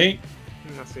Brandon Lee.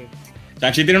 Así.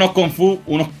 Shang-Chi tiene unos Kung Fu.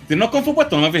 ¿Tiene unos Kung Fu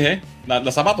puestos? No me fijé.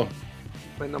 Los zapatos.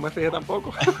 Pues no me fijé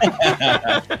tampoco.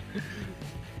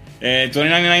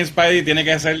 29 Spidey tiene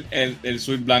que ser el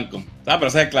suit blanco. ¿Sabes? Pero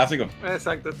ese es el clásico.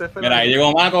 Exacto. Mira, ahí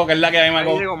llegó Mako, que es la que hay,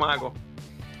 Mako. Ahí llegó Mako.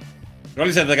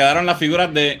 Rolly, se te quedaron las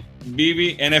figuras de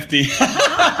Bibi NFT.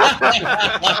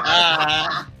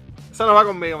 Eso no va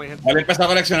conmigo, mi gente. Voy a empezar a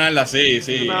coleccionarlas, sí.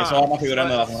 No, eso vamos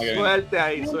figurando la semana que viene. Suerte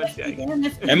ahí.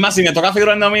 Es más, si me toca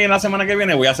figurando a mí la semana que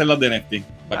viene, voy a hacer los de NFT.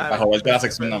 Para joderte la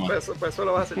sección nada más. Pues eso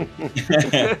lo vas a hacer.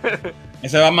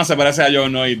 Ese Batman se parece a Joe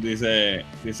Noid, dice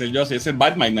el Josie. Ese es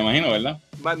Batman, me imagino, ¿verdad?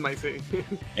 Batman, sí.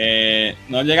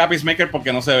 No llega a Peacemaker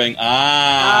porque no se ven. Eso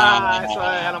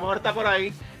es, a lo mejor está por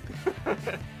ahí.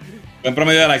 Buen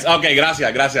promedio de likes. Ok,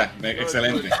 gracias.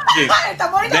 Excelente. Sí.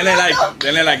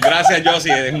 Denle like. Gracias,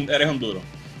 Josie. Eres un duro.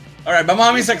 Alright, vamos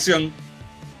a mi sección.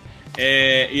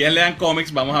 Y es Lean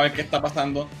Comics. Vamos a ver qué está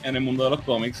pasando en el mundo de los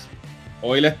cómics.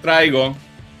 Hoy les traigo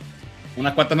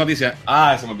unas cuantas noticias.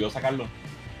 Se me olvidó sacarlo.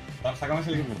 Sácame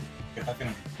ese libro, que está al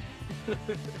final.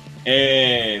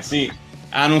 Sí.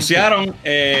 Anunciaron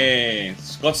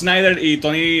Scott Snyder y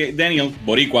Tony Daniel,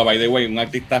 boricua, by the way, un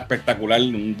artista espectacular,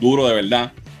 un duro de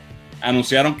verdad.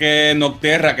 Anunciaron que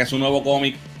Nocterra, que es un nuevo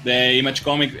cómic de Image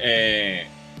Comics,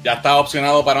 ya está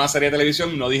opcionado para una serie de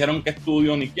televisión. No dijeron qué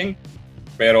estudio ni quién,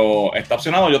 pero está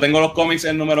opcionado. Yo tengo los cómics,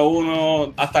 el número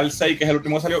 1 hasta el 6, que es el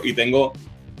último que salió, y tengo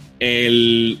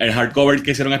el hardcover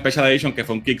que hicieron Special Edition, que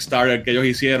fue un Kickstarter que ellos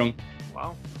hicieron.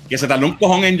 Wow. Que se tardó un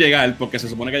cojón en llegar, porque se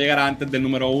supone que llegara antes del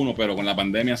número 1, pero con la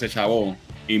pandemia se chavó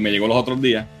y me llegó los otros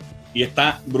días. Y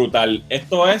está brutal.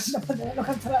 Esto es...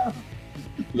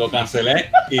 Lo cancelé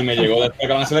y me llegó después que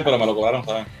lo cancelé, pero me lo cobraron,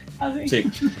 ¿sabes? Sí.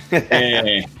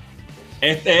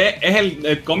 Este es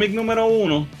el cómic número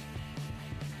 1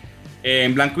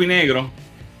 en blanco y negro,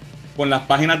 con las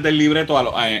páginas del libreto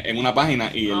en una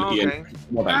página y el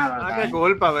qué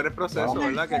culpa ver el proceso,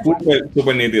 ¿verdad?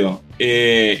 Súper nítido.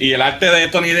 Y el arte de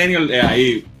Tony Daniel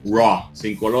ahí, raw,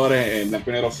 sin colores, en blanco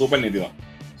y negro, súper nítido.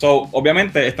 So,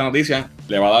 obviamente, esta noticia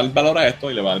le va a dar valor a esto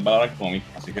y le va a dar valor al cómic,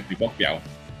 así que estoy confiado.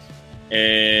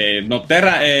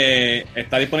 Nocterra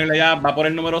está disponible ya, va por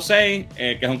el número 6,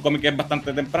 que es un cómic que es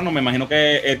bastante temprano. Me imagino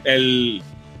que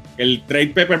el trade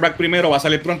paperback primero va a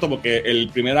salir pronto porque el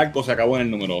primer arco se acabó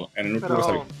en el último que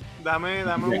salió. Dame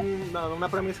una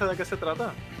premisa de qué se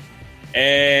trata.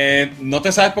 No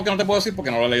te sabes por qué no te puedo decir,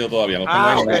 porque no lo he leído todavía. Lo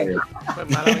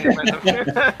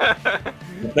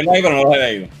tengo ahí, pero no lo he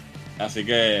leído. Así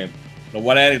que lo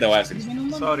voy a leer y te voy a decir.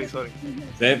 Sorry.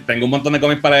 Sí, tengo un montón de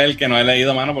cómics para él que no he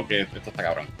leído, mano, porque esto está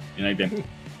cabrón y no hay tiempo.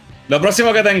 Lo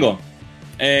próximo que tengo,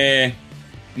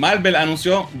 Marvel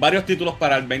anunció varios títulos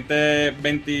para el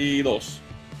 2022.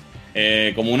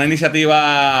 Como una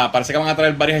iniciativa, parece que van a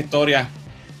traer varias historias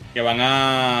que van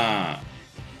a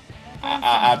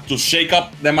to shake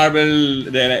up de Marvel,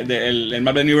 el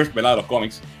Marvel Universe, ¿verdad? De los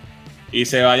cómics. Y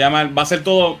se va a llamar, va a ser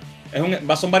todo,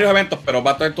 son varios eventos, pero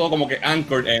va a estar todo como que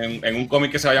anchored en un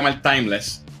cómic que se va a llamar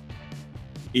Timeless.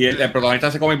 Y el protagonista de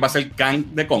ese cómic va a ser Kang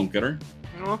the Conqueror.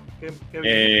 No, qué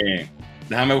bien.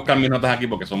 Déjame buscar mis notas aquí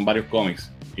porque son varios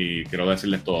cómics y quiero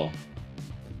decirles todo.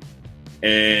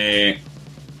 El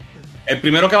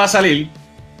primero que va a salir,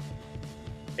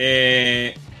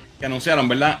 que anunciaron,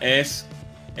 ¿verdad? Es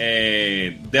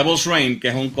Devil's Reign, que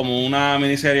es como una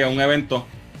miniserie, un evento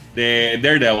de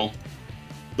Daredevil,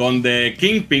 donde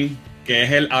Kingpin, que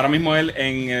es ahora mismo él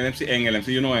en el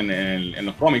MCU, no, en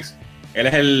los cómics, él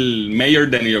es el mayor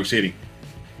de New York City.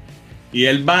 Y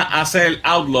él va a hacer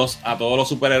outlaws a todos los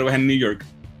superhéroes en New York.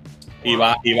 Y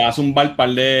va a zumbar va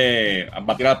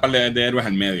a tirar un par de héroes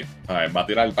al medio, ¿sabes? Va a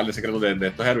tirar un par de secretos de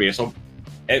estos héroes. Y eso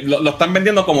lo están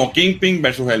vendiendo como Kingpin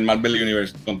versus el Marvel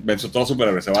Universe, versus todos los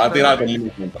superhéroes. Se va a tirar con el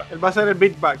mismo contra. Él va a ser el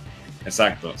Big Bag.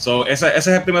 Exacto. Ese es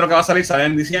el primero que va a salir, sale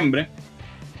en diciembre.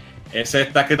 Ese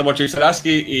está escrito por Chip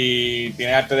Zdarsky y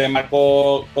tiene arte de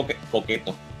Marco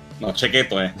Coqueto. No,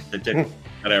 Chequeto,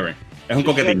 whatever. Es un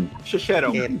coquetín.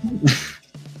 Chichero.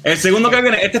 El segundo que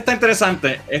viene, este está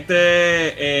interesante.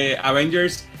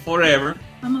 Avengers Forever.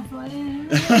 Vamos forever.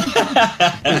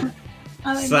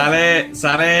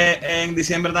 Sale en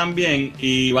diciembre también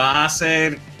y va a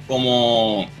ser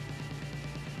como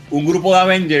un grupo de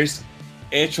Avengers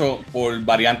hecho por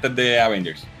variantes de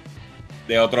Avengers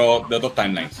de otros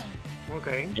timelines.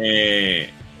 Okay.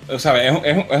 O sea,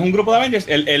 es un grupo de Avengers.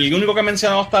 El único que he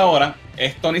mencionado hasta ahora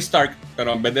es Tony Stark,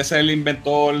 pero en vez de ser el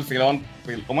inventor,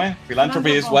 ¿cómo es?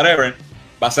 Philanthropist, whatever,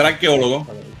 va a ser arqueólogo.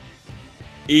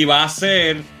 Y va a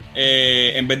ser,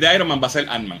 en vez de Iron Man, va a ser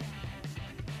Ant-Man.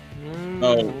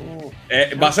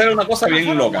 Va a ser una cosa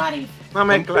bien loca. Una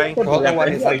mezcla. Es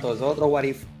otro what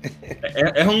if.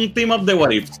 Es un team up de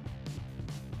what if.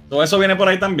 Todo eso viene por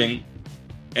ahí también.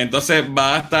 Entonces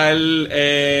va a estar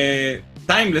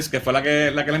Timeless, que fue la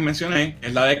que les mencioné,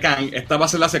 es la de Kang. Esta va a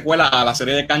ser la secuela a la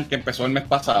serie de Kang que empezó el mes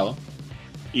pasado.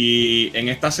 Y en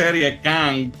esta serie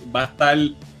Kang va a estar,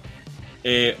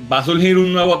 va a surgir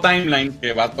un nuevo timeline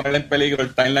que va a poner en peligro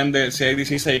el timeline del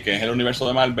 616, que es el universo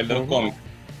de Marvel de los cómics.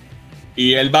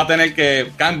 Y él va a tener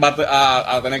Kang va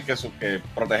a tener que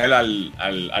proteger al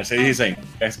 616,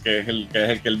 que es el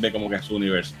que él ve como que es su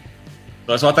universo.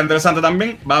 Entonces eso va a estar interesante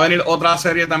también. Va a venir otra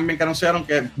serie también que anunciaron,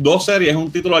 que 2 series, es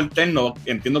un título alterno.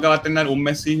 Entiendo que va a alternar un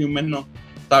mes sí y un mes no.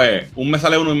 ¿Sabes? Un mes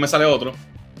sale uno y un mes sale otro.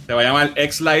 Se va a llamar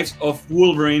X-Lives of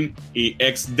Wolverine y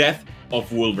X-Death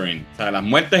of Wolverine. O sea, las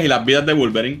muertes y las vidas de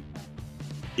Wolverine.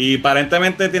 Y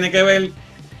aparentemente tiene que ver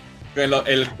que los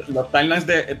timelines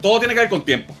de... Todo tiene que ver con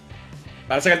tiempo.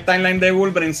 Parece que el timeline de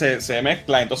Wolverine se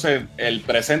mezcla. Entonces el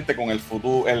presente con el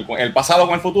futuro, el pasado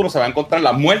con el futuro, se va a encontrar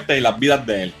las muertes y las vidas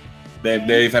de él.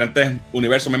 De diferentes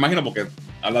universos, me imagino, porque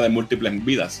habla de múltiples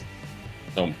vidas.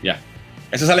 Ya.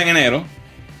 Ese sale en enero.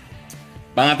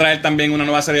 Van a traer también una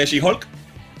nueva serie de She-Hulk.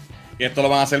 Y esto lo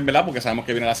van a hacer, ¿verdad? Porque sabemos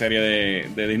que viene la serie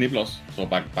de Disney Plus.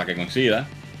 Para que coincida.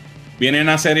 Viene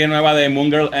una serie nueva de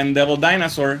Moon Girl and Devil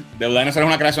Dinosaur. Devil Dinosaur es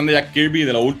una creación de Jack Kirby,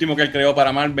 de lo último que él creó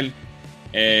para Marvel.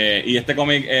 Y este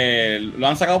cómic lo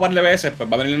han sacado un par de veces. Pues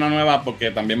va a venir una nueva porque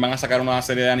también van a sacar una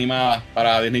serie de animadas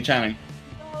para Disney Channel.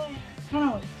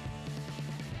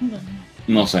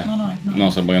 No sé,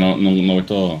 porque no he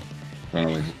visto. No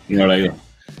lo he leído.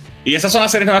 Y esas son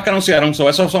las series nuevas que anunciaron.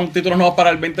 Esos son títulos nuevos para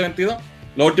el 2022.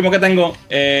 Lo último que tengo,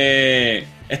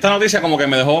 esta noticia como que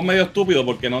me dejó medio estúpido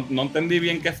porque no entendí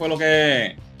bien qué fue lo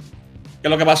que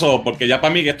pasó, porque ya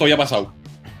para mí que esto ya ha pasado.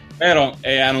 Pero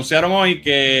anunciaron hoy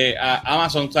que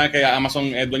Amazon, ¿sabes que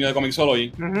Amazon es dueño de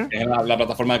Comixology? Es la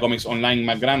plataforma de cómics online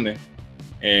más grande.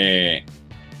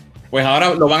 Pues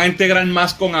ahora lo van a integrar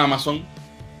más con Amazon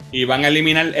y van a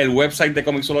eliminar el website de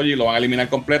Comixology, lo van a eliminar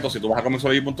completo. Si tú vas a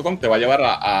comixology.com te va a llevar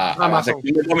a la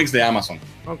sección de cómics de Amazon.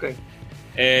 Ok.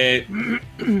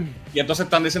 Y entonces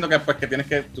están diciendo que pues que tienes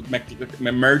que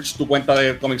merge tu cuenta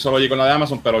de Comixology con la de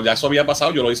Amazon, pero ya eso había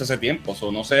pasado, yo lo hice hace tiempo.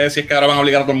 No sé si es que ahora van a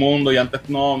obligar a todo el mundo y antes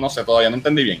no sé, todavía no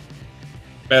entendí bien.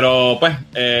 Pero pues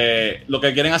lo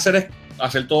que quieren hacer es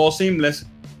hacer todo seamless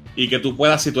y que tú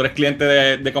puedas, si tú eres cliente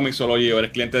de Comixology o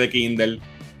eres cliente de Kindle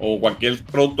o cualquier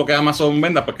producto que Amazon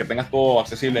venda, pues que tengas todo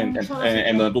accesible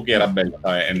en donde tú quieras verlo,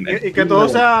 ¿sabes? Y que todo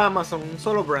sea Amazon, un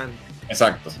solo brand.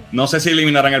 Exacto. No sé si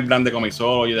eliminarán el brand de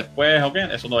Comixology después o qué,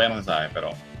 eso todavía no se sabe,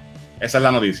 pero esa es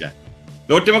la noticia.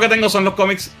 Lo último que tengo son los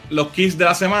cómics, los keys de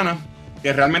la semana,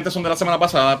 que realmente son de la semana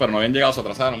pasada, pero no habían llegado, se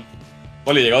atrasaron.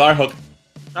 Poli, llegó Darkhawk.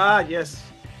 Yes.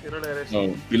 Quiero leer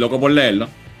eso. Y loco por leerlo.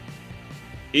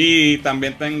 Y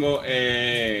también tengo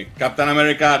Captain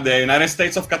America, The United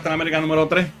States of Captain America número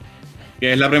 3,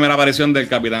 que es la primera aparición del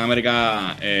Capitán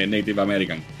América Native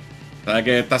American. Sabes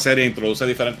que esta serie introduce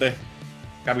diferentes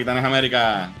Capitanes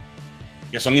América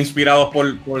que son inspirados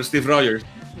por Steve Rogers.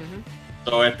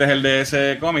 So, este es el de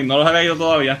ese cómic. No los he leído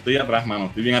todavía, estoy atrás, mano.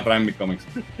 Estoy bien atrás en mis cómics.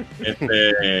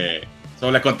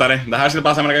 Solo les contaré. Déjame ver si pasa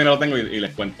la semana que viene lo tengo y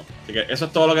les cuento. Así que eso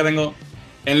es todo lo que tengo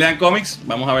en Lean Comics.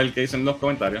 Vamos a ver qué dicen los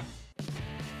comentarios.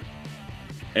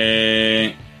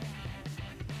 Déjame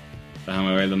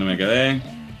ver dónde me quedé.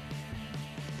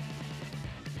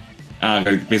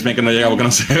 El Peacemaker no llega porque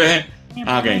no se ve.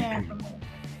 Ok.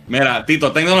 Mira,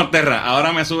 Tito, tengo Norterra.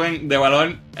 Ahora me suben de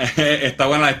valor. Está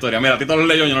buena la historia. Mira, Tito lo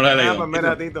leyó, yo no lo he leído. Pues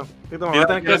mira, Tito, me vas a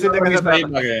tener que decir de qué se trata.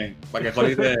 Para que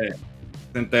Holly se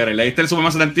entere. ¿Leíste el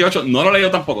Superman 78? No lo he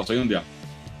leído tampoco, soy un día.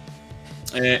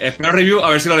 Espero review,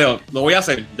 a ver si lo leo. Lo voy a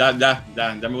hacer. Ya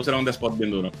me pusieron un spot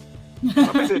bien duro.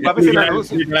 Papi, si lo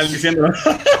anuncia.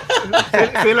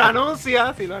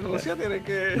 Si lo anuncia, tiene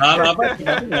que. No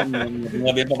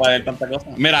tengo tiempo para ver tanta cosa.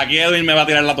 Mira, aquí Edwin me va a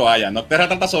tirar la toalla. Nocterra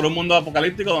trata sobre un mundo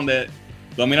apocalíptico donde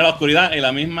domina la oscuridad y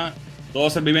la misma.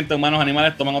 Todos ser vivientes, humanos,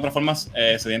 animales toman otras formas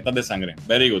sedientas de sangre.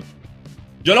 Very good.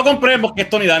 Yo lo compré porque es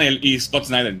Tony Daniel y Scott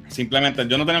Snyder. Simplemente,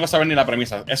 yo no tengo que saber ni la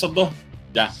premisa. Esos dos,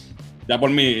 ya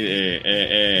por mí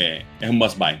es un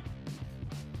must buy.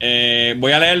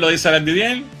 Voy a leerlo, dice Alex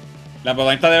Didier. La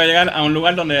protagonista debe llegar a un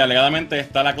lugar donde alegadamente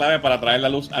está la clave para traer la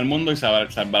luz al mundo y salvar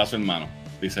a su hermano,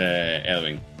 dice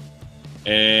Edwin.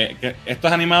 Esto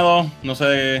es animado, no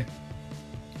sé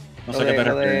qué te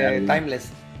refieres.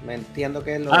 Timeless, me entiendo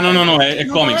que es lo. No, es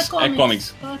cómics.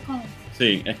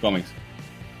 Sí, es cómics.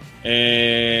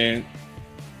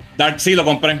 Dark, sí, lo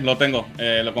compré, lo tengo.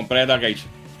 Lo compré de Dark Age.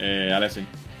 Alexi.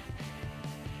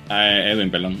 Edwin,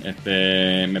 perdón.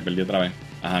 Me perdí otra vez.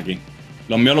 Ajá, aquí.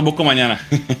 Los míos los busco mañana.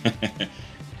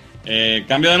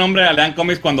 Cambio de nombre a Lean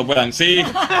Comics cuando puedan. Sí.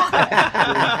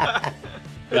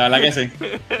 La verdad que sí.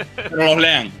 Pero los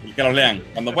lean. Que los lean.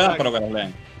 Cuando puedan, pero que los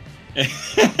lean.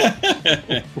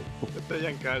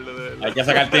 Giancarlo, de verdad. Hay que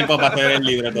sacar tiempo para hacer el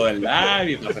libreto del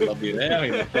live y para hacer los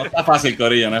videos. No está fácil,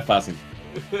 corillo, no es fácil.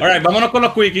 Alright, vámonos con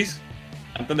los quickies.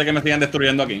 Antes de que me sigan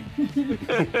destruyendo aquí.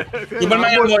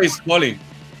 Superman and Lois, Holly.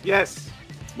 Yes.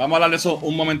 Vamos a hablar de eso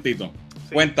un momentito.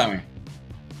 Sí. Cuéntame.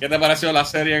 ¿Qué te pareció la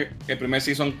serie, el primer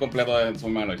season completo de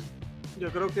Superman and Lois? Yo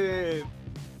creo que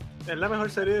es la mejor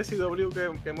serie de CW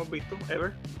que hemos visto,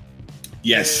 ever.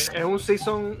 Yes. Es un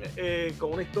season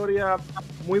con una historia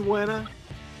muy buena.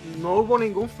 No hubo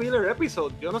ningún filler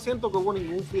episode. Yo no siento que hubo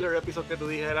ningún filler episode que tú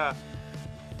dijeras.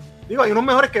 Digo, hay unos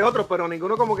mejores que otros, pero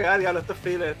ninguno como que, diablo, esto es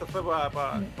filler, esto fue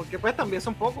para... Porque pues también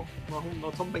son pocos,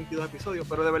 no son 22 episodios,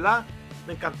 pero de verdad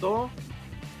me encantó.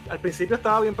 Al principio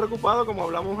estaba bien preocupado, como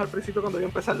hablamos al principio cuando iba a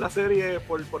empezar la serie,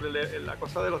 por la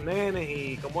cosa de los nenes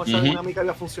y cómo esa dinámica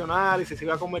iba a funcionar y si se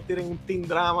iba a convertir en un teen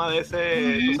drama de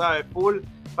ese, tú sabes, full,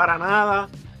 para nada.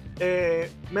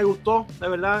 Me gustó, de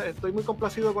verdad, estoy muy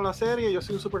complacido con la serie, yo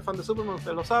soy un super fan de Superman,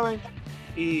 ustedes lo saben,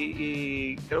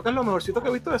 y creo que es lo mejorcito que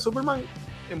he visto de Superman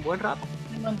en buen rato.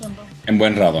 En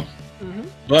buen rato.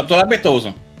 ¿Tú lo has visto,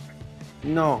 Uso?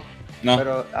 No,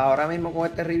 pero ahora mismo con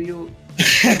este review,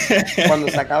 cuando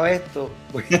se acabe esto,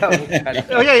 voy a buscar.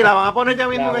 Oye, y la van a poner ya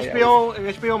mismo en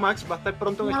HBO Max, va a estar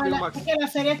pronto en HBO Max. Es que la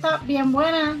serie está bien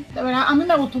buena, de verdad, a mí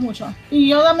me gustó mucho. Y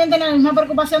yo también tenía la misma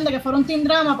preocupación de que fuera un teen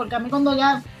drama, porque a mí cuando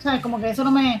ya, ¿sabes? Como que eso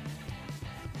no me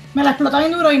la explota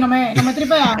bien duro y no me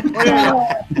tripea.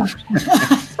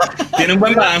 Tiene un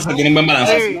buen balance,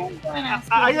 Sí.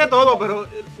 Hay de todo, pero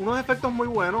unos efectos muy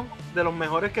buenos, de los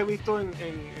mejores que he visto en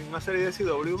una serie de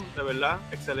CW, de verdad,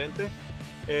 excelente.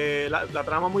 La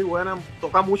trama muy buena,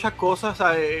 toca muchas cosas, o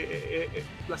sea,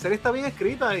 la serie está bien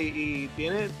escrita y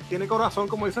tiene corazón,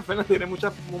 como dice Fernández, tiene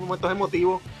muchos momentos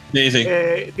emotivos, sí.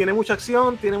 Tiene mucha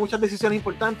acción, tiene muchas decisiones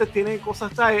importantes, tiene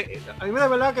cosas, o sea, a mí de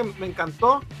verdad que me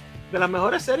encantó, de las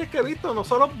mejores series que he visto, no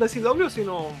solo de CW,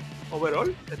 sino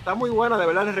overall, está muy buena, de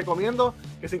verdad les recomiendo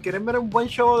que si quieren ver un buen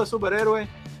show de superhéroes,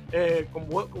 con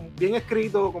bien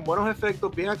escrito, con buenos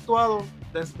efectos, bien actuado,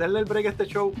 denle el break a este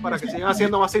show para que sigan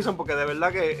haciendo más season, porque de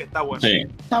verdad que está bueno. Sí.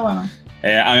 Está bueno.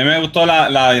 A mí me gustó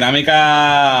la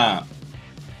dinámica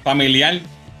familiar.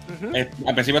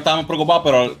 Al principio estábamos preocupados,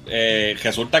 pero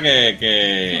resulta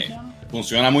que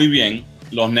funciona muy bien.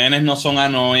 Los nenes no son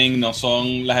annoying, no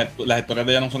son las historias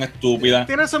de ella no son estúpidas.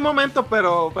 Tiene sus momentos,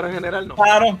 pero en general no.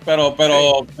 Claro,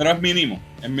 pero es mínimo.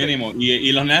 Es mínimo.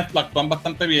 Y los nenes actúan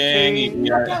bastante bien.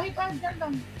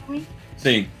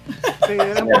 Sí. Sí,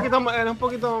 era un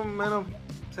poquito menos.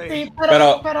 Sí.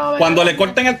 Pero cuando le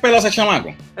corten el pelo a ese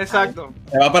chamaco, exacto,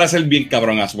 le va a parecer bien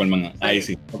cabrón a Superman. Ahí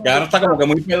sí. Porque ahora está como que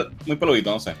muy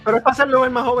peludito, no sé. Pero es para hacerlo ver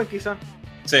más joven, quizás.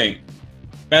 Sí.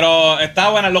 Pero está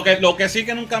buena. Lo que sí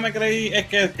que nunca me creí es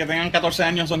que tengan 14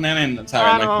 años esos nenes,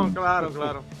 ¿sabes?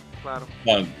 Claro. Claro.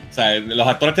 Bueno, o sea, los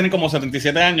actores tienen como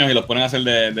 77 años y los ponen a hacer y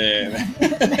le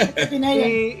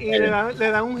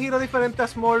dan un giro diferente a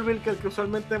Smallville que el que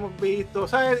usualmente hemos visto. O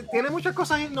sea, tiene muchas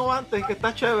cosas innovantes que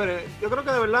está chévere. Yo creo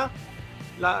que de verdad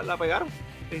la pegaron.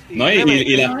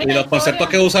 Y los conceptos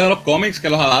que usan en los cómics, que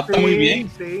los adapta muy bien.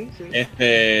 Sí.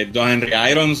 John Henry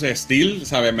Irons, Steel,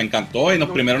 ¿sabes? Me encantó. Y los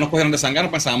primeros nos cogieron de sangre,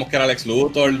 pensábamos que era Lex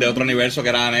Luthor de otro universo que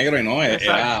era negro, y no,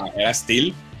 era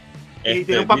Steel. Y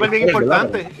tiene un papel bien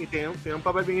importante. Y tiene un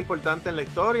papel bien importante en la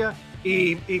historia.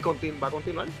 Y va a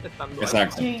continuar estando.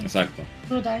 Exacto.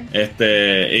 Brutal.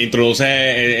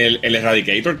 Introduce el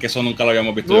Eradicator, que eso nunca lo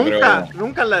habíamos visto.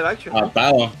 Nunca en live action.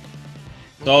 Adaptado.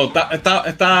 Todo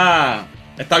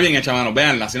está bien hecha, mano.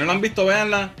 Véanla. Si no la han visto,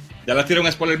 véanla. Ya les tiré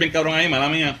un spoiler bien cabrón ahí, mala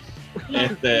mía.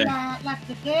 La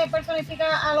actriz que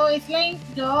personifica a Lois Lane,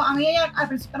 a mí ella al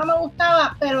principio no me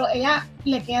gustaba, pero ella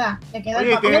le queda el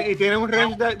papel. Y tiene un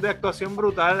range de actuación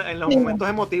brutal en los momentos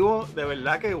emotivos, de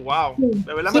verdad que wow,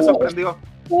 de verdad me sorprendió.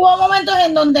 Hubo momentos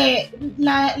en donde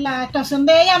la actuación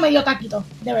de ella me dio taquito,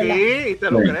 de verdad. Sí, y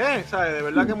te lo crees, ¿sabes? De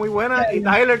verdad que muy buena. Y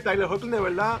Tyler Hoechlin, de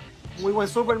verdad, muy buen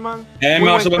Superman. Es el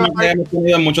mejor Superman que hemos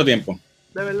tenido en mucho tiempo.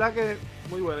 De verdad que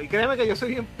muy bueno. Y créeme que yo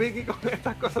soy bien picky con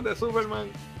estas cosas de Superman.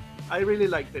 I really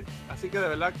liked it. Así que de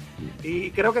verdad.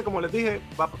 Y creo que, como les dije,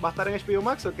 va a estar en HBO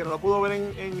Max, el que no lo pudo ver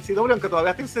en CW, aunque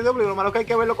todavía está en CW. Lo malo que hay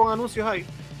que verlo con anuncios ahí.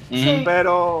 Sí.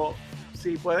 Pero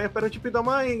si pueden esperar un chipito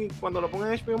más y cuando lo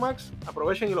pongan en HBO Max,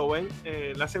 aprovechen y lo ven,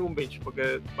 le hacen un binge,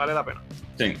 porque vale la pena.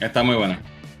 Sí, está muy buena.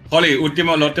 Holly, lo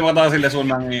último que te voy a decir de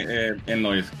Superman en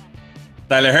Lois.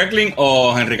 ¿Tyler Hoechlin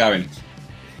o Henry Cavill?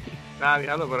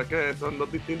 Diablo, pero es que son dos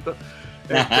distintos.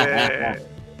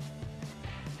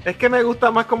 Es que me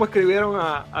gusta más cómo escribieron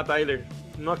a Tyler.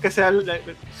 No es que sea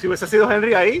si hubiese sido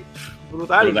Henry ahí,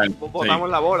 brutal. Botamos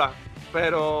la bola.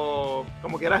 Pero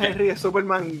como quiera, Henry es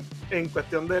Superman en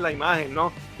cuestión de la imagen,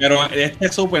 ¿no? Pero este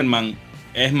Superman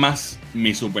es más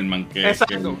mi Superman que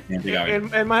Henry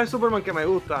Cavill. Es más el Superman que me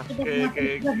gusta,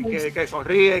 que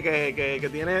sonríe, que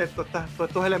tiene todos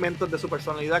estos elementos de su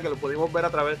personalidad que lo pudimos ver a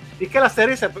través. Y es que la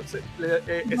serie,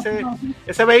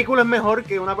 ese vehículo es mejor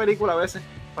que una película a veces,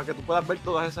 para que tú puedas ver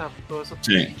todos esos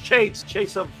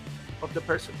shades of the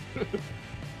person.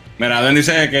 Mira, Ben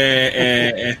dice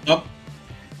que stop.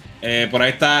 Por ahí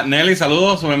está Nelly,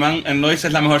 saludos. Superman en Lois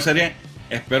es la mejor serie.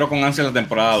 Espero con ansia la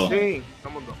temporada 2. Sí,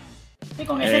 estamos dos. Y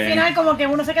con ese final como que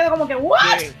uno se queda como que ¿what?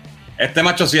 Sí. Este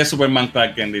macho sí es Superman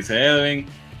Clark Kent, dice Edwin.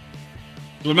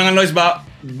 Superman en Lois va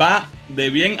de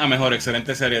bien a mejor.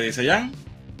 Excelente serie, dice Jan.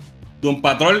 Doom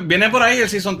Patrol viene por ahí el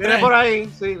Season 3. Viene por ahí,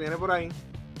 sí, viene por ahí.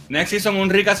 Next Season un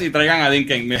ricas y traigan a Dean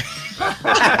Cain.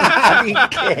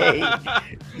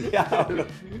 Diablo.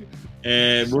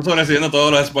 Buso recibiendo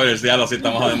todos los spoilers, ya lo sí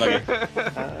estamos jodiendo aquí.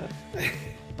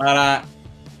 Para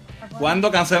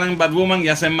 ¿cuándo cancelan Batwoman y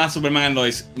hacen más Superman en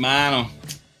Lois? Mano,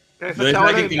 yo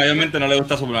dije que mayormente no le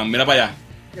gusta Superman, mira para allá.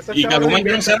 Y Catwoman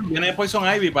viene Poison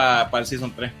Ivy para el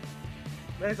Season 3.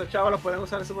 Esos chavos los pueden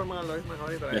usar en Superman en Lois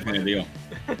mejor. Definitivo.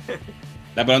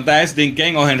 La pregunta es, ¿Dean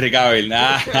Cain o Henry Cavill?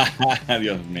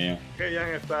 Dios mío. Que ya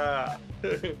está...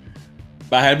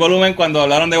 Bajé el volumen cuando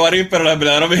hablaron de What If, pero los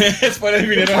verdaderos spoilers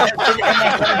vinieron.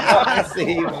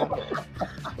 Sí,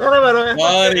 pero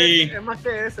es más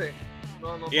que ese.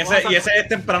 Y ese es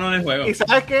temprano en el juego. Y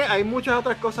sabes que hay muchas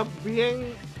otras cosas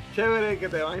bien chéveres que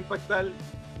te van a impactar.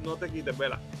 No te quites,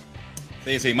 vela.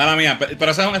 Sí, mala mía.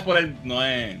 Pero ese es un spoiler, no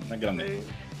es grande.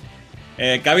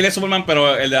 Sí. Cavill es Superman,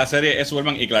 pero el de la serie es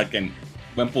Superman y Clark Kent.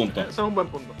 Buen punto. Eso es un buen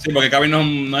punto. Sí, porque Cavill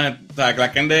no es. O sea,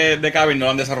 Clark Kent de Cavill no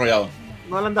lo han desarrollado.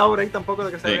 No le han dado break tampoco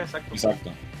de que se vea exacto.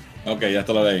 Exacto. Ok, ya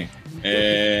está lo de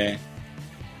ahí.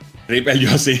 Ripper,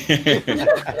 yo sí.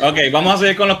 Ok, vamos a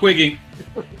seguir con los quickies.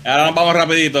 Ahora nos vamos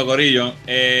rapidito, corillo.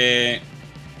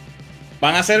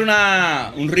 Van a hacer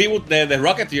un reboot de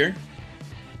Rocketeer.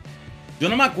 Yo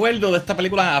no me acuerdo de esta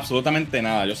película absolutamente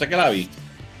nada. Yo sé que la vi.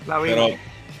 Pero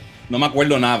no me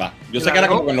acuerdo nada. Yo sé que era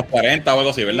como en los 40 o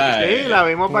algo así, ¿verdad? Sí, la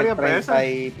vimos varias veces.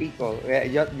 Y pico.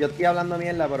 Yo estoy hablando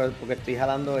mierda, pero porque estoy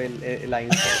jalando la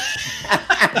info.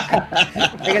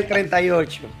 En el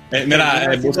 38. Mira,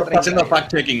 el buzo está haciendo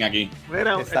fact-checking aquí.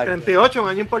 Mira, exacto. El 38, un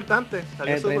año importante.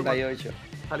 Salió el 38.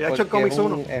 Salió hecho en Comics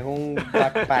 1. Es un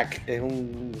backpack, es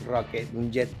un rocket,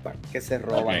 un jetpack que se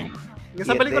roba. Okay.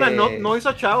 Esa película no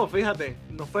hizo chavo, fíjate.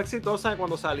 No fue exitosa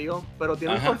cuando salió, pero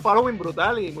tiene un following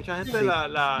brutal y mucha gente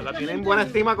la tiene en buena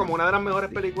estima como una de las mejores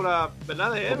películas,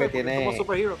 ¿verdad? De él, como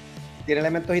superhero. Tiene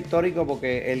elementos históricos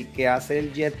porque el que hace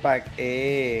el jetpack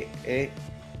es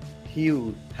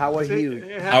Howard Hughes.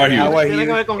 Howard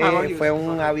Hughes. Fue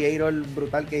un aviator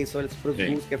brutal que hizo el Spruce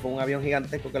Goose, que fue un avión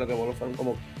gigantesco que lo que voló fueron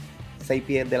como 6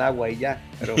 pies del agua y ya.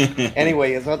 Pero,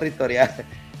 anyway, eso es otra historia.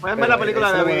 Pueden ver la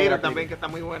película de Aviator también, que está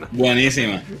muy buena.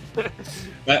 Buenísima.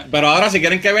 Pero ahora, si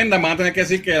quieren que vendan, van a tener que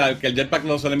decir que el jetpack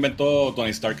se lo inventó Tony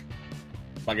Stark.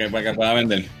 Para que pueda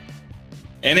vender.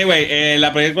 Anyway,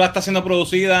 la película está siendo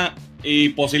producida y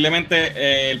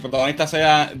posiblemente el protagonista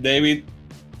sea David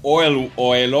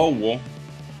Oyelowo.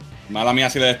 Mala mía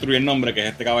si le destruye el nombre, que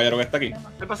es este caballero que está aquí.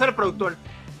 Él va a ser el productor.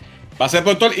 Va a ser el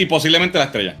productor y posiblemente la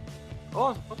estrella.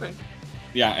 Oh, ok.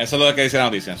 Ya, eso es lo que dice la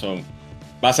noticia. So,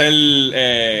 va a ser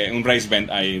un race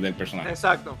band ahí del personaje.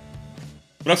 Exacto.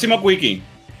 Próximo quickie.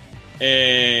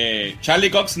 Charlie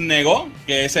Cox negó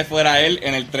que ese fuera él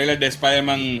en el trailer de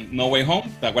Spider-Man No Way Home.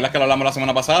 ¿Te acuerdas que lo hablamos la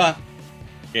semana pasada?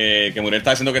 Que Muriel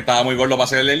estaba diciendo que estaba muy gordo para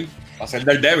ser él, para ser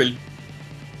Daredevil.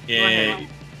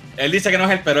 Él dice que no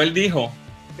es él, pero él dijo.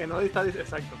 Que no está,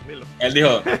 exacto, dilo. Él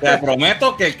dijo, te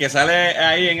prometo que el que sale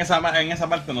ahí en esa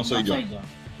parte no soy yo.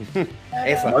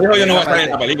 Eso. No dijo yo no voy a estar en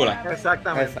la película.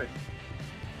 Exactamente.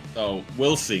 So,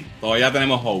 we'll see. Todavía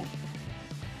tenemos hope.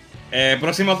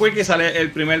 Próximo quickie sale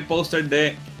el primer póster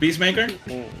de Peacemaker.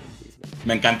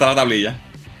 Me encanta la tablilla.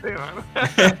 Sí, mano.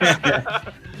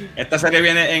 Esta serie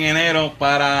viene en enero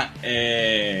para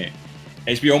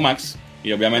HBO Max.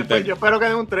 Y obviamente. Pues yo espero que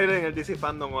den un trailer en el DC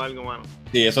Fandom o algo, mano.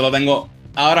 Sí, eso lo tengo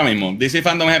ahora mismo. DC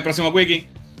Fandom es el próximo quickie.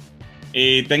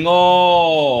 Y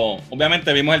tengo.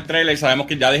 Obviamente vimos el trailer y sabemos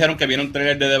que ya dijeron que viene un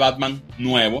trailer de The Batman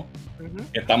nuevo.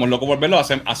 Estamos locos por verlo.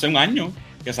 Hace un año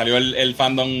que salió el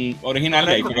fandom original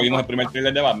y ahí fue que vimos el primer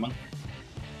trailer de Batman.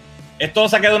 Esto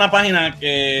saqué de una página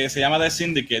que se llama The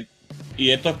Syndicate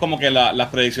y esto es como que las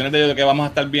predicciones de lo que vamos a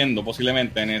estar viendo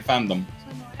posiblemente en el fandom.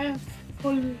 Eso no es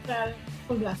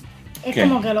full blast. Es ¿Qué?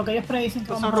 Como que lo que ellos predicen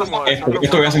que vamos a hacer.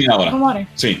 Esto voy a enseñar ahora. ¿Rumores?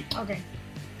 Sí. Ok.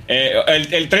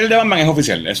 El trailer de Batman es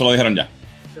oficial, eso lo dijeron ya.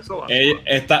 Eso va.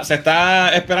 Se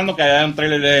está esperando que haya un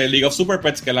trailer de League of Super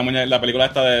Pets, que es la película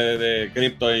esta de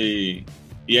Crypto y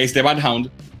Ace the Bad Hound,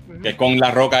 que es con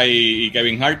La Roca y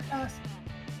Kevin Hart.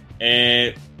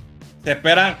 Se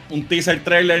espera un teaser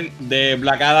trailer de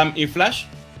Black Adam y Flash.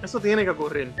 Eso tiene que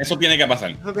ocurrir. Eso tiene que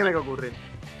pasar. Eso tiene que ocurrir.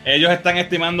 Ellos están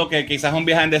estimando que quizás un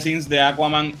behind the scenes de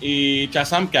Aquaman y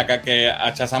Shazam, que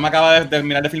Shazam acaba de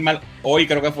terminar de filmar hoy,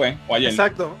 creo que fue, o ayer.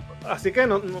 Exacto. Así que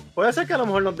no puede ser que a lo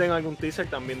mejor nos den algún teaser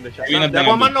también de Sí, Shazam. De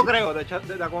Aquaman no creo, de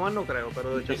Aquaman no creo,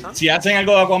 pero de Shazam. Si hacen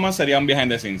algo de Aquaman sería un behind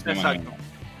the scenes, me Exacto.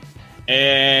 imagino.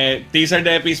 Teaser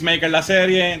de Peacemaker la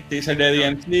serie, teaser de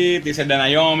DMC, teaser de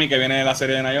Naomi, que viene de la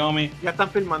serie de Naomi. Ya están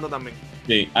filmando también.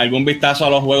 Sí, algún vistazo a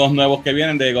los juegos nuevos que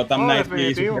vienen de Gotham Knights y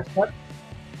definitivo. Super Squad.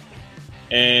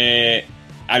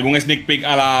 Algún sneak peek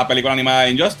a la película animada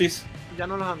de Injustice. Ya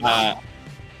no los han dado.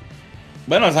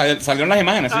 Bueno, salieron las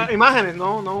imágenes, sí. Imágenes,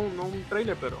 no un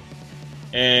trailer, pero.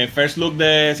 First look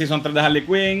de Season 3 de Harley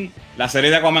Quinn. La serie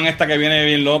de Aquaman esta que viene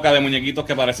bien loca de muñequitos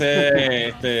que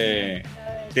parece Teen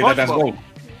Titans Go.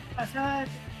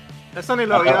 Eso ni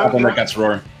lo había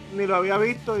Roar. ni lo había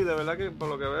visto y de verdad que por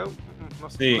lo que veo no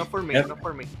sé, Sí. no es por mí, no es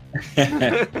por mí.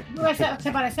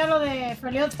 Se parece a lo de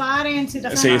Friendly Parents y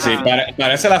todo eso. Sí,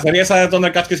 parece la serie esa de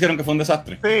Thundercats que hicieron que fue un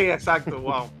desastre. Sí, exacto,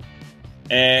 wow.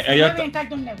 Ellos Bien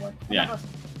Cartoon Network. Ya.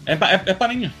 Es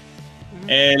para niños.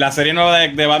 La serie nueva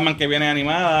de Batman que viene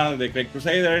animada, de Craig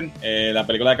Crusader, la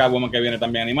película de Catwoman que viene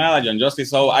también animada, John Justice.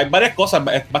 So, hay varias cosas,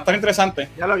 va a estar interesante.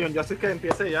 Ya lo John Justice que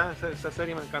empiece ya, esa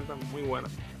serie me encanta, muy buena.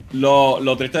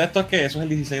 Lo triste de esto es que eso es el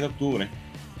 16 de octubre.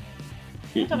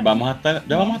 Y vamos a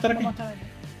estar aquí.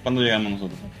 ¿Cuándo llegamos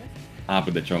nosotros?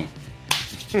 Pues de hecho.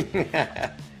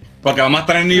 Porque vamos a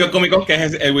estar en New York Comic Con, que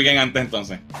es el weekend antes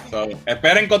entonces. So,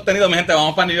 esperen contenido, mi gente,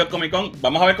 vamos para New York Comic Con.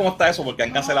 Vamos a ver cómo está eso, porque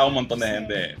han cancelado un montón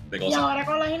de cosas. Y ahora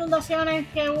con las inundaciones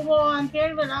que hubo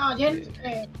antier, ¿verdad? Ayer,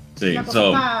 sí, la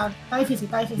cosa está difícil,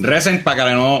 está difícil. Recen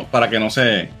para que no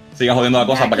se siga jodiendo la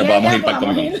cosa, para que podamos ir para el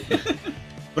Comic Con.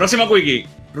 Próximo quickie.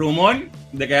 Rumor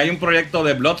de que hay un proyecto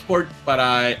de Bloodsport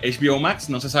para HBO Max.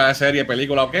 No se sabe serie,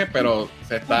 película o qué, pero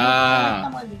se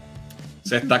está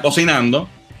cocinando.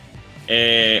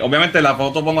 Obviamente la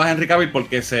foto pongo a Henry Cavill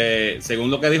porque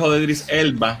según lo que dijo Idris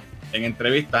Elba en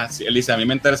entrevistas, él dice, a mí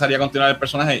me interesaría continuar el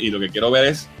personaje y lo que quiero ver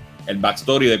es el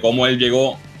backstory de cómo él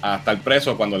llegó a estar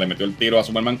preso cuando le metió el tiro a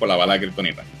Superman con la bala de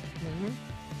kriptonita.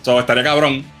 So, estaría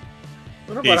cabrón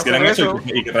que hicieran eso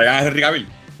y que traigan a Henry Cavill.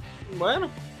 Bueno,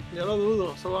 yo lo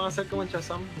dudo, eso van a hacer como en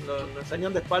Shazam, lo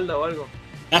enseñan de espalda o algo.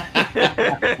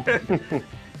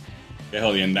 Qué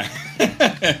jodienda.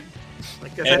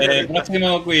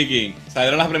 Próximo quickie.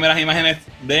 Salieron las primeras imágenes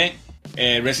de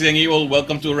Resident Evil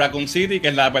Welcome to Raccoon City, que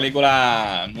es la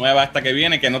película nueva esta que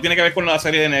viene, que no tiene que ver con la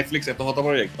serie de Netflix, esto es otro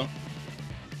proyecto.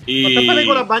 ¿Cuántas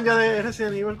películas van ya de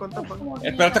Resident Evil? ¿Cuántas van?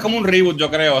 Pero esto es como un reboot, yo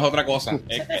creo, es otra cosa.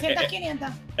 700, 500.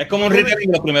 Es como un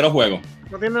retelling de los primeros juegos.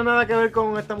 No tiene nada que ver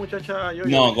con esta muchacha.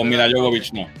 No, con Mila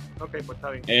Jovovich no. Ok, pues está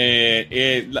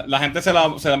bien. La gente se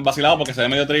la han vacilado porque se ve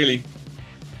medio trilly.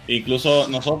 Incluso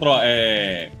nosotros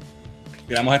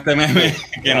tiramos este meme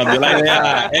que nos dio la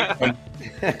idea Héctor,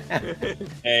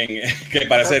 que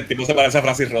parece, el tipo se parece a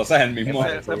Francis Rosa, es el mismo.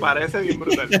 Se parece bien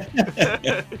brutal.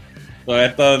 Todo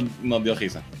esto nos dio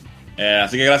risa.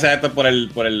 Así que gracias a Héctor por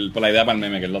la idea para el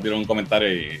meme, que él lo tiró en un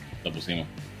comentario y lo pusimos.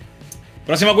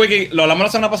 Próximo wiki, lo hablamos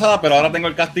la semana pasada, pero ahora tengo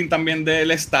el casting también de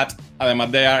Lestat,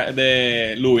 además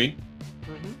de Louis.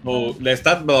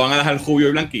 Lestat lo van a dejar rubio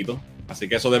y blanquito, así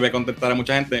que eso debe contentar a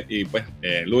mucha gente. Y pues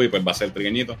Louis pues va a ser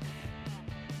trigueñito.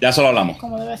 Ya eso lo hablamos.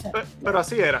 Como debe ser. Pero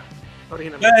así era,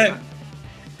 originalmente.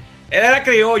 Él era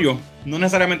criollo, no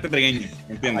necesariamente trigueño,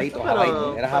 ¿entiendes?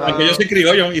 Aunque yo soy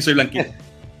criollo y soy blanquito.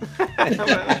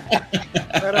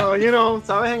 Pero,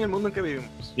 sabes en el mundo en que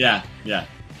vivimos. Ya.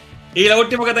 Y lo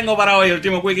último que tengo para hoy, el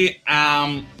último quickie,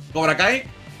 Cobra Kai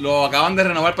lo acaban de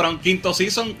renovar para un 5º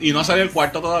season y no ha salido el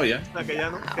 4º todavía. O sea, que ya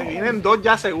no, que vienen 2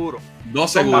 ya seguro.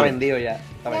 2 seguros. Está vendido ya.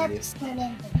 Está vendido.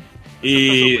 Excelente.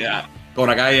 Y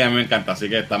Cobra Kai a mí me encanta, así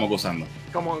que estamos gozando.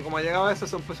 Como ha llegado eso,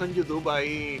 son en YouTube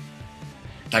ahí.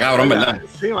 Está cabrón, ¿verdad?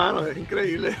 Sí, mano, es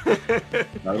increíble.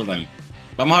 Está brutal.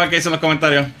 Vamos a ver qué dicen los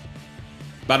comentarios.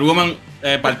 Batwoman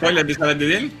partió y les dice a Lady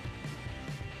Diel.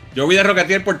 Yo vi de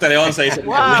Rocketeer por Tele 11, dice.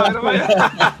 Wow,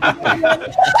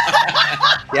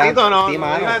 no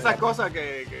digas esas cosas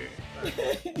que...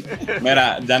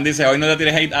 Mira, Jan dice, hoy no te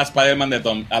tires hate a Spider-Man de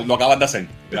Tom. Lo acabas de hacer.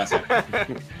 Gracias.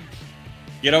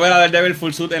 Quiero ver a Daredevil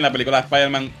full suit en la película de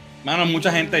Spider-Man. Mano,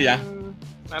 mucha gente ya.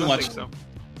 Too much.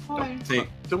 Sí.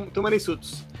 Too many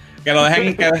suits. Que lo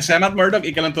dejen, que sea Matt Murdock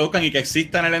y que lo introduzcan y que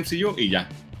exista en el MCU y ya.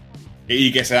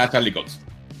 Y que sea Charlie Cox.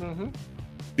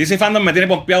 DC Fandom me tiene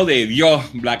pompeado de Dios,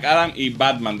 Black Adam y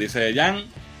Batman, dice Jan.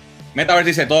 Metaverse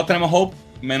dice, todos tenemos hope,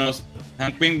 menos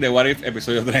Hank Pym de What If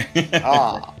episodio 3.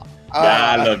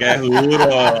 Ya, lo que es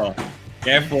duro.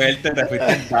 Qué fuerte te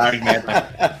fuiste Dark,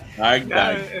 neta. Dark.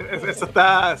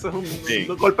 Eso es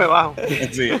un golpe bajo.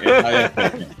 Sí,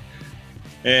 está bien.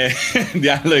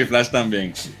 Diablo y Flash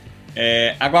también.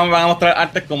 Aquaman van a mostrar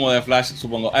artes como de Flash,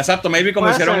 supongo. Exacto, maybe como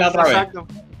hicieron la otra vez.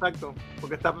 Exacto,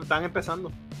 porque están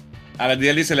empezando. A ver,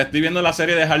 Diel dice, le estoy viendo la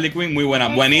serie de Harley Quinn, muy buena,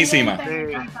 buenísima.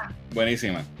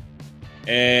 Buenísima.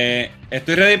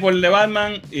 Estoy ready por el de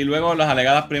Batman y luego las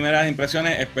alegadas primeras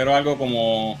impresiones, espero algo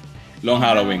como Long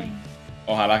Halloween.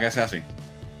 Ojalá que sea así.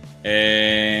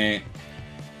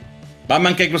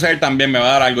 Batman K. Crusader también me va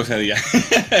a dar algo ese día.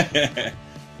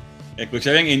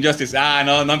 Escuché bien Injustice.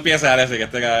 No empieces a decir que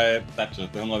este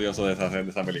es un odioso de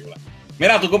esa película.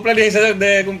 Mira, tu cumple el 16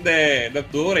 de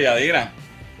octubre, Yadira.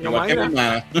 Igual que mi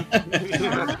hermana.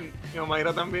 Mi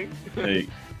Omaira también. Sí.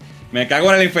 Me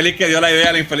cago en el infeliz que dio la idea,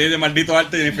 el infeliz de maldito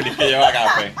arte y el infeliz que lleva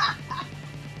café.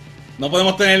 No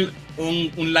podemos tener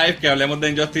un live que hablemos de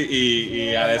Injustice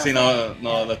y a ver si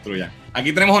nos destruya.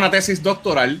 Aquí tenemos una tesis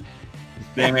doctoral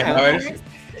de Metaverse.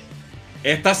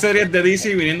 Estas series de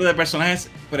DC viniendo de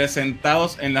personajes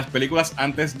presentados en las películas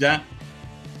antes ya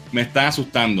me están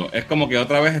asustando. Es como que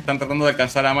otra vez están tratando de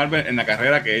alcanzar a Marvel en la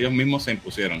carrera que ellos mismos se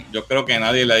impusieron. Yo creo que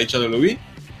nadie le ha dicho a WWE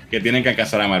que tienen que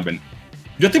alcanzar a Marvel.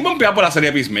 Yo estoy pompeado por la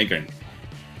serie Peacemaker.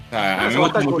 O sea, a mí me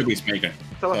gusta mucho Peacemaker.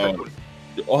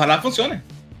 Ojalá funcione.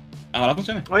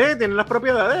 Oye, tienen las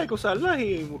propiedades, hay que usarlas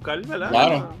y buscar, ¿verdad?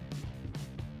 Claro.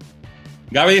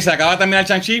 Gaby dice, acaba de terminar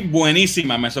Shang-Chi,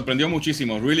 buenísima, me sorprendió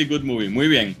muchísimo. Really good movie, muy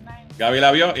bien. Gaby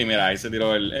la vio y mira, ahí se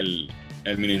tiró el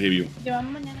mini review.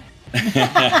 Llevamos mañana.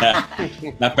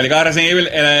 Las películas de Resident Evil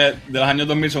de los años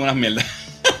 2000 son unas mierdas.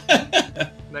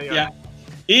 Yeah.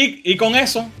 Y con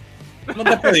eso nos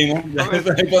despedimos.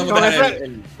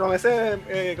 Con ese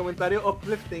comentario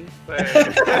uplifting. Pues.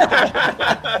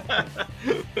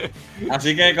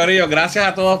 Así que, corillo, gracias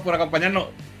a todos por acompañarnos.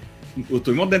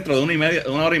 Estuvimos dentro de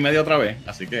una hora y media otra vez,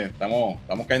 así que estamos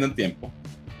cayendo en tiempo.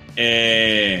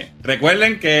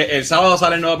 Recuerden que el sábado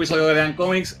sale el nuevo episodio de Lean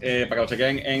Comics para que lo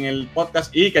chequen en el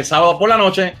podcast, y que el sábado por la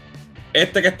noche que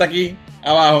está aquí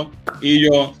abajo y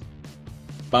yo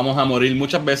vamos a morir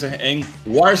muchas veces en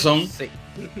Warzone. Sí.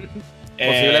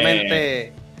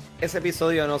 Posiblemente ese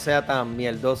episodio no sea tan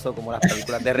mierdoso como las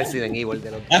películas de Resident Evil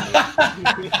del otro día.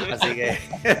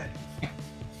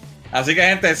 Así que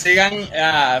gente, sigan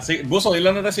Buzo,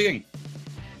 dile dónde te siguen.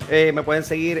 Me pueden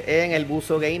seguir en el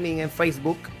Buzo Gaming en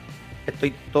Facebook.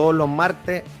 Estoy todos los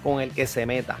martes con el que se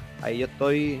meta. Ahí yo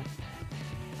estoy.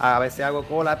 A veces hago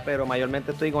colas, pero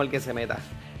mayormente estoy con el que se meta.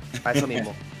 Para eso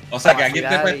mismo. O sea, que aquí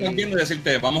te puedes estar viendo y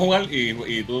decirte, vamos a jugar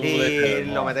y tú... Y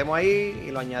lo metemos ahí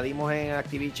y lo añadimos en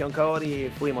Activision Code y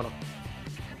fuímonos.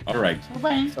 All right.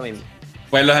 Eso mismo.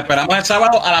 Pues los esperamos el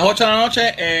sábado a las 8 de la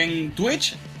noche en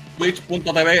Twitch,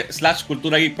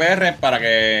 twitch.tv/culturageekpr, para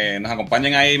que nos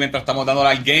acompañen ahí mientras estamos dándole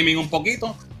al gaming un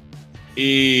poquito.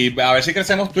 Y a ver si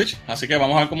crecemos Twitch. Así que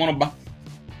vamos a ver cómo nos va.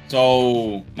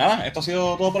 So, nada, esto ha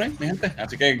sido todo por ahí, mi gente.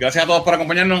 Así que gracias a todos por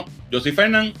acompañarnos. Yo soy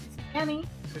Fernán. Yani.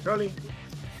 Soy Rolly.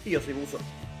 Y yo soy Buzo.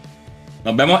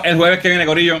 Nos vemos el jueves que viene,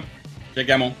 corillo.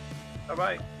 Chequeamos. Bye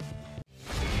bye.